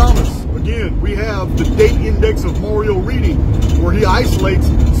Nostradamus, again, we have the date index of Mario reading, where he isolates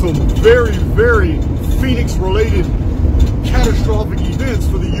some very, very Phoenix-related catastrophic events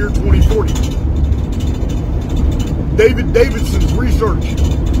for the year 2040. David Davidson's research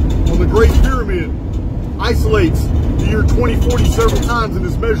on the Great Pyramid isolates the year 2040 several times in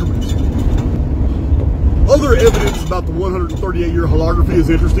his measurements. Other evidence about the 138-year holography is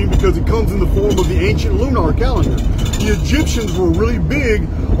interesting because it comes in the form of the ancient lunar calendar. The Egyptians were really big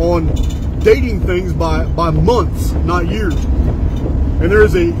on dating things by months, not years. And there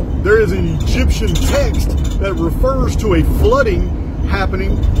is an Egyptian text that refers to a flooding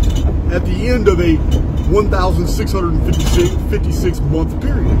happening at the end of a 1,656 month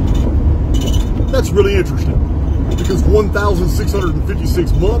period. That's really interesting because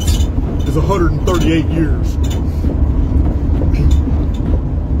 1,656 months is 138 years.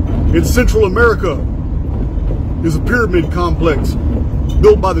 In Central America is a pyramid complex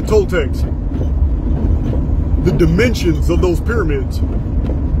built by the Toltecs. The dimensions of those pyramids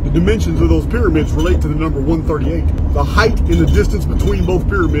relate to the number 138. The height and the distance between both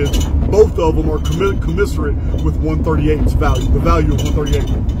pyramids, both of them are commensurate with 138's value, the value of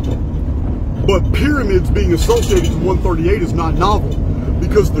 138. But pyramids being associated with 138 is not novel,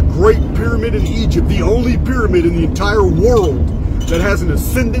 because the Great Pyramid in Egypt, the only pyramid in the entire world that has an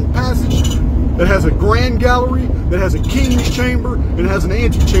ascendant passage, that has a grand gallery, that has a king's chamber, and has an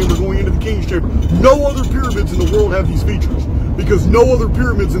antechamber going into the king's chamber. No other pyramids in the world have these features, because no other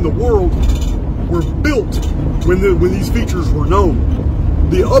pyramids in the world were built when these features were known.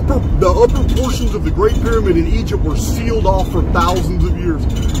 The upper portions of the Great Pyramid in Egypt were sealed off for thousands of years.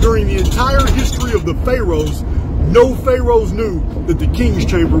 During the entire history of the pharaohs, no pharaohs knew that the king's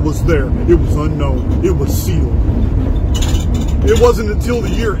chamber was there. It was unknown. It was sealed. It wasn't until the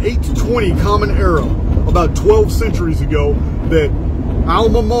year 820 Common Era, about 12 centuries ago, that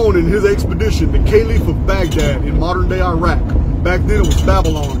Al-Mamun and his expedition, the Caliph of Baghdad in modern-day Iraq, back then it was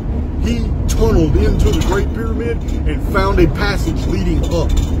Babylon, he tunneled into the Great Pyramid and found a passage leading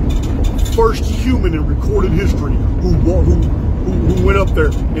up. First human in recorded history who went up there,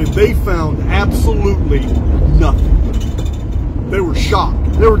 and they found absolutely nothing. They were shocked.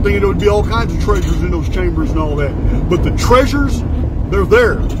 They were thinking there would be all kinds of treasures in those chambers and all that. But the treasures, they're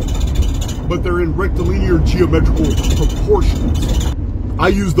there. But they're in rectilinear geometrical proportions. I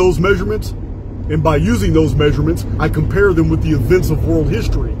use those measurements, and by using those measurements, I compare them with the events of world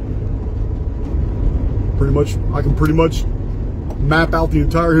history. I can pretty much map out the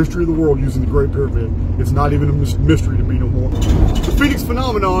entire history of the world using the Great Pyramid. It's not even a mystery to me no more. The Phoenix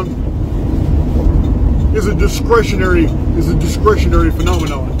phenomenon is a discretionary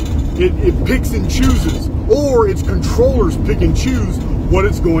phenomenon. It picks and chooses, or its controllers pick and choose what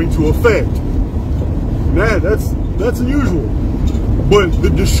it's going to affect. That's unusual. But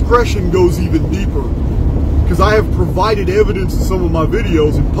the discretion goes even deeper, because I have provided evidence in some of my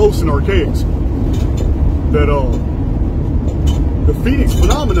videos and posts in Archaix that the Phoenix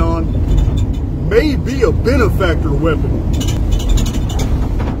phenomenon may be a benefactor weapon.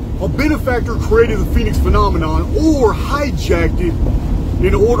 A benefactor created the Phoenix phenomenon or hijacked it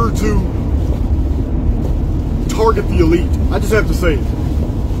in order to target the elite. I just have to say it.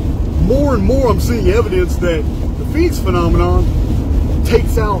 More and more I'm seeing evidence that the Phoenix phenomenon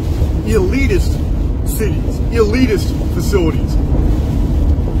takes out elitist cities, elitist facilities.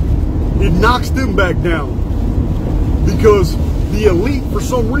 It knocks them back down because the elite, for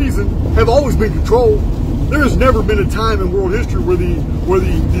some reason, have always been controlled. There has never been a time in world history where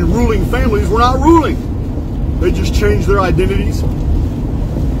the ruling families were not ruling. They just changed their identities,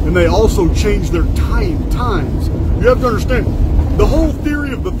 and they also changed their times. You have to understand, the whole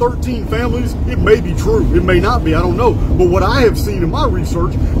theory of the 13 families, it may be true, it may not be, I don't know. But what I have seen in my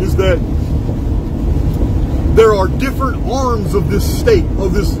research is that there are different arms of this state,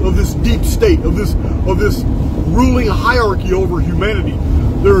 of this deep state, of this ruling hierarchy over humanity.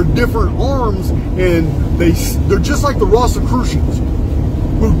 There are different arms, and they're just like the Rosicrucians,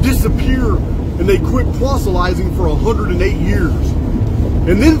 who disappear and they quit proselytizing for 108 years.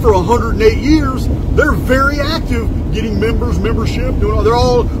 And then for 108 years, they're very active, getting membership, they're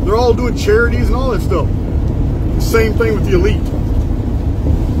all doing charities and all that stuff. Same thing with the elite.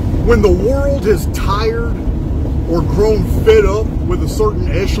 When the world has tired or grown fed up with a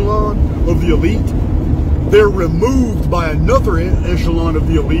certain echelon of the elite, they're removed by another echelon of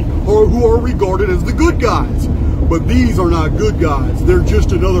the elite, or who are regarded as the good guys. But these are not good guys. They're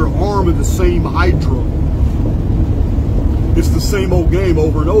just another arm of the same hydra. It's the same old game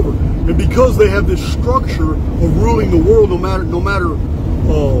over and over. And because they have this structure of ruling the world, no matter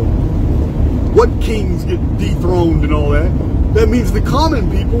what kings get dethroned and all that, that means the common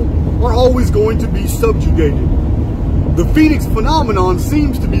people are always going to be subjugated. The Phoenix phenomenon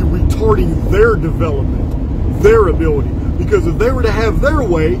seems to be retarding their development, their ability. Because if they were to have their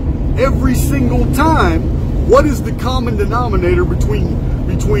way every single time, what is the common denominator between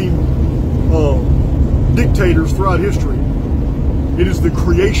dictators throughout history? It is the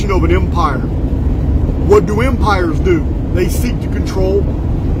creation of an empire. What do empires do? They seek to control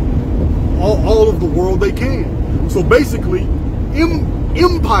all of the world they can. So basically,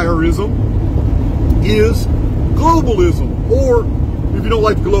 empirism is globalism. Or, if you don't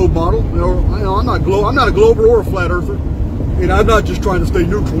like the globe model, I'm not a glober or a flat earther, and I'm not just trying to stay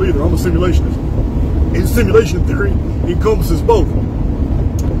neutral either. I'm a simulationist. And simulation theory encompasses both.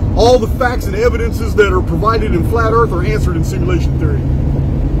 All the facts and evidences that are provided in flat earth are answered in simulation theory.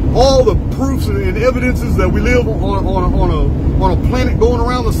 All the proofs and evidences that we live on a planet going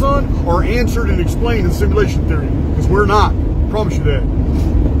around the sun are answered and explained in simulation theory. Because we're not. I promise you that.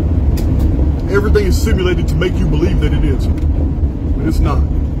 Everything is simulated to make you believe that it is. But it's not.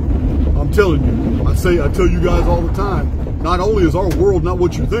 I'm telling you. I tell you guys all the time, not only is our world not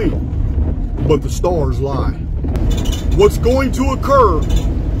what you think, but the stars lie. What's going to occur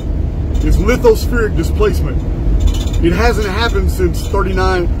is lithospheric displacement. It hasn't happened since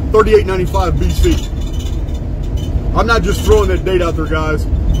 3895 BC. I'm not just throwing that date out there, guys.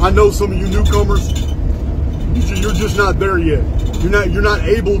 I know some of you newcomers, you're just not there yet. You're not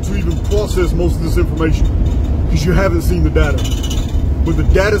able to even process most of this information because you haven't seen the data. But the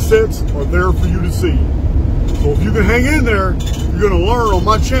data sets are there for you to see. So if you can hang in there, you're going to learn on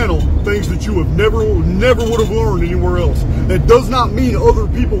my channel things that you have never would have learned anywhere else. That does not mean other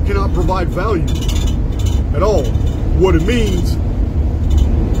people cannot provide value at all. What it means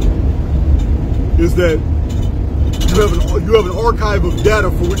is that you have an archive of data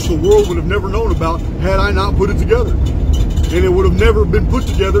for which the world would have never known about had I not put it together. And it would have never been put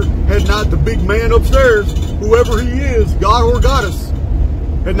together had not the big man upstairs, whoever he is, God or goddess,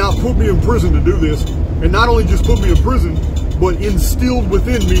 had not put me in prison to do this. And not only just put me in prison, but instilled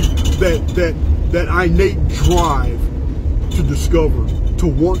within me that innate drive to discover, to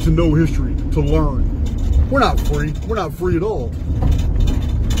want to know history, to learn. We're not free. We're not free at all.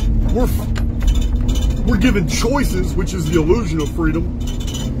 We're given choices, which is the illusion of freedom.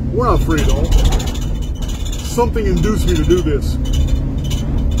 We're not free at all. Something induced me to do this,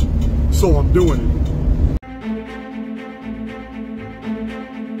 so I'm doing it.